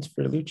questions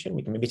for Luqian?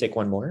 We can maybe take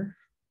one more.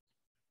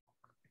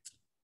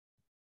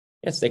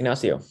 Yes,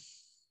 Ignacio,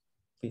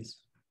 please.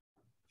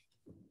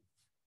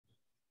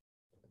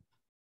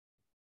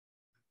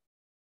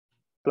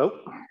 Hello,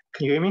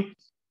 can you hear me?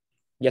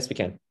 Yes, we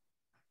can.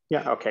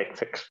 Yeah, okay,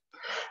 thanks.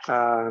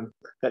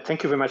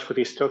 Thank you very much for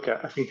this talk.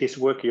 I think this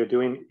work you're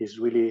doing is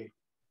really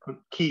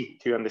key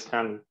to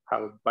understand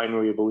how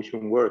binary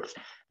evolution works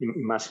in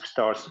massive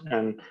stars.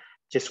 And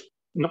just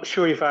not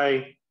sure if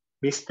I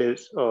missed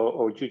this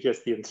or you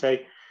just didn't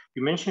say.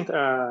 You mentioned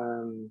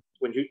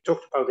when you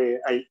talked about the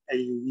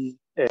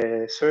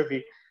IOE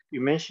survey, you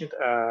mentioned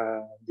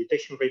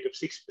detection rate of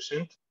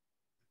 6%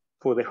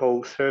 for the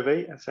whole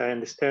survey, as I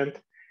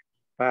understand.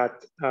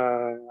 But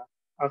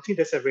I think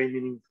that's a very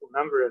meaningful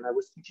number. And I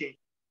was thinking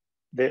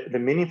the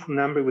meaningful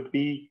number would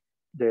be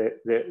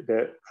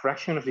the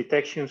fraction of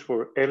detections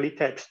for early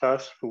type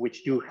stars for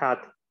which you had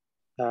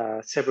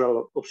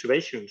several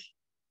observations.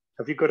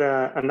 Have you got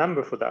a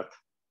number for that?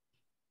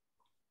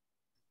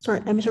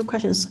 Sorry, I missed your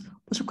questions.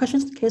 What's your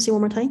questions? Can you say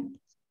one more time?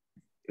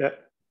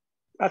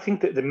 I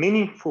think that the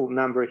meaningful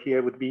number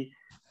here would be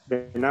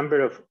the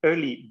number of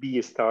early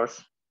Be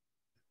stars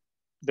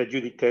that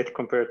you detect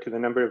compared to the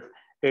number of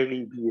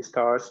early Be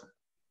stars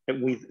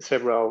with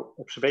several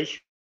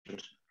observations.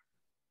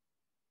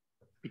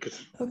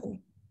 Because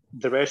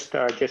the rest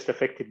are just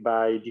affected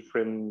by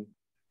different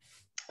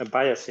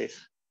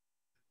biases.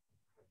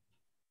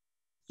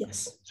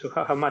 Yes. So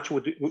how much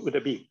would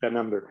it be, that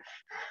number?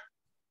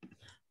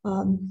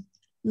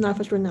 Not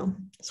for sure now.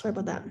 Sorry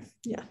about that.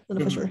 Yeah,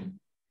 not for sure.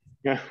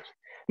 Yeah,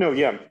 no,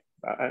 yeah.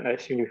 I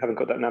assume you haven't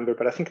got that number,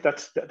 but I think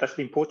that's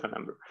the important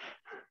number.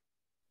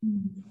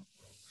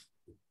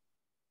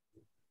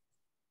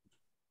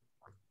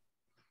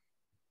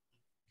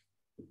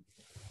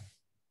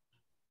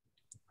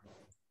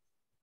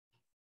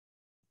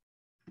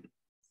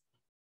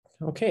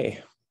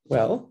 Okay,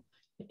 well,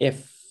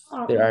 if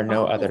there are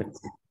no other.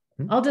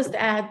 I'll just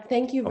add,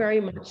 thank you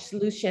very much,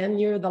 Luqian.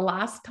 You're the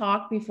last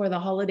talk before the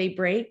holiday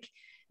break.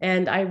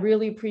 And I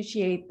really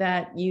appreciate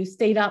that you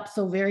stayed up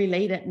so very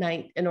late at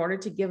night in order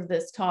to give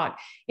this talk.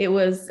 It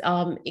was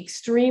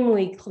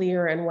extremely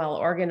clear and well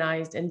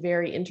organized and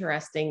very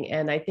interesting.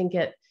 And I think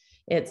it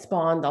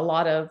spawned a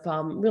lot of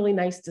really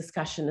nice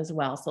discussion as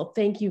well. So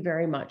thank you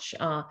very much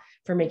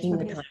for making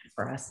the time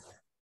for us.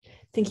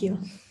 Thank you.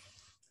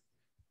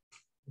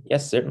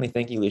 Yes, certainly.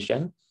 Thank you,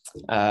 Luqian.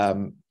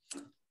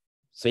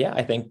 So yeah,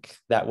 I think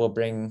that will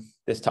bring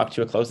this talk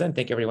to a close then.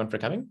 Thank you everyone for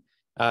coming.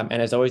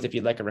 And as always, if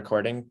you'd like a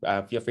recording,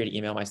 feel free to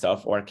email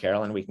myself or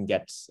Carol, and we can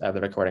get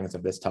the recordings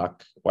of this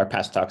talk or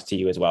past talks to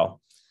you as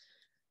well.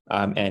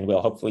 And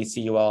we'll hopefully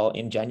see you all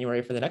in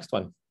January for the next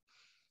one.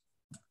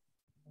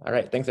 All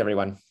right, thanks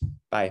everyone.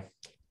 Bye.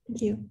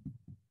 Thank you.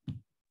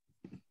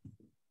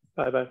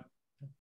 Bye-bye.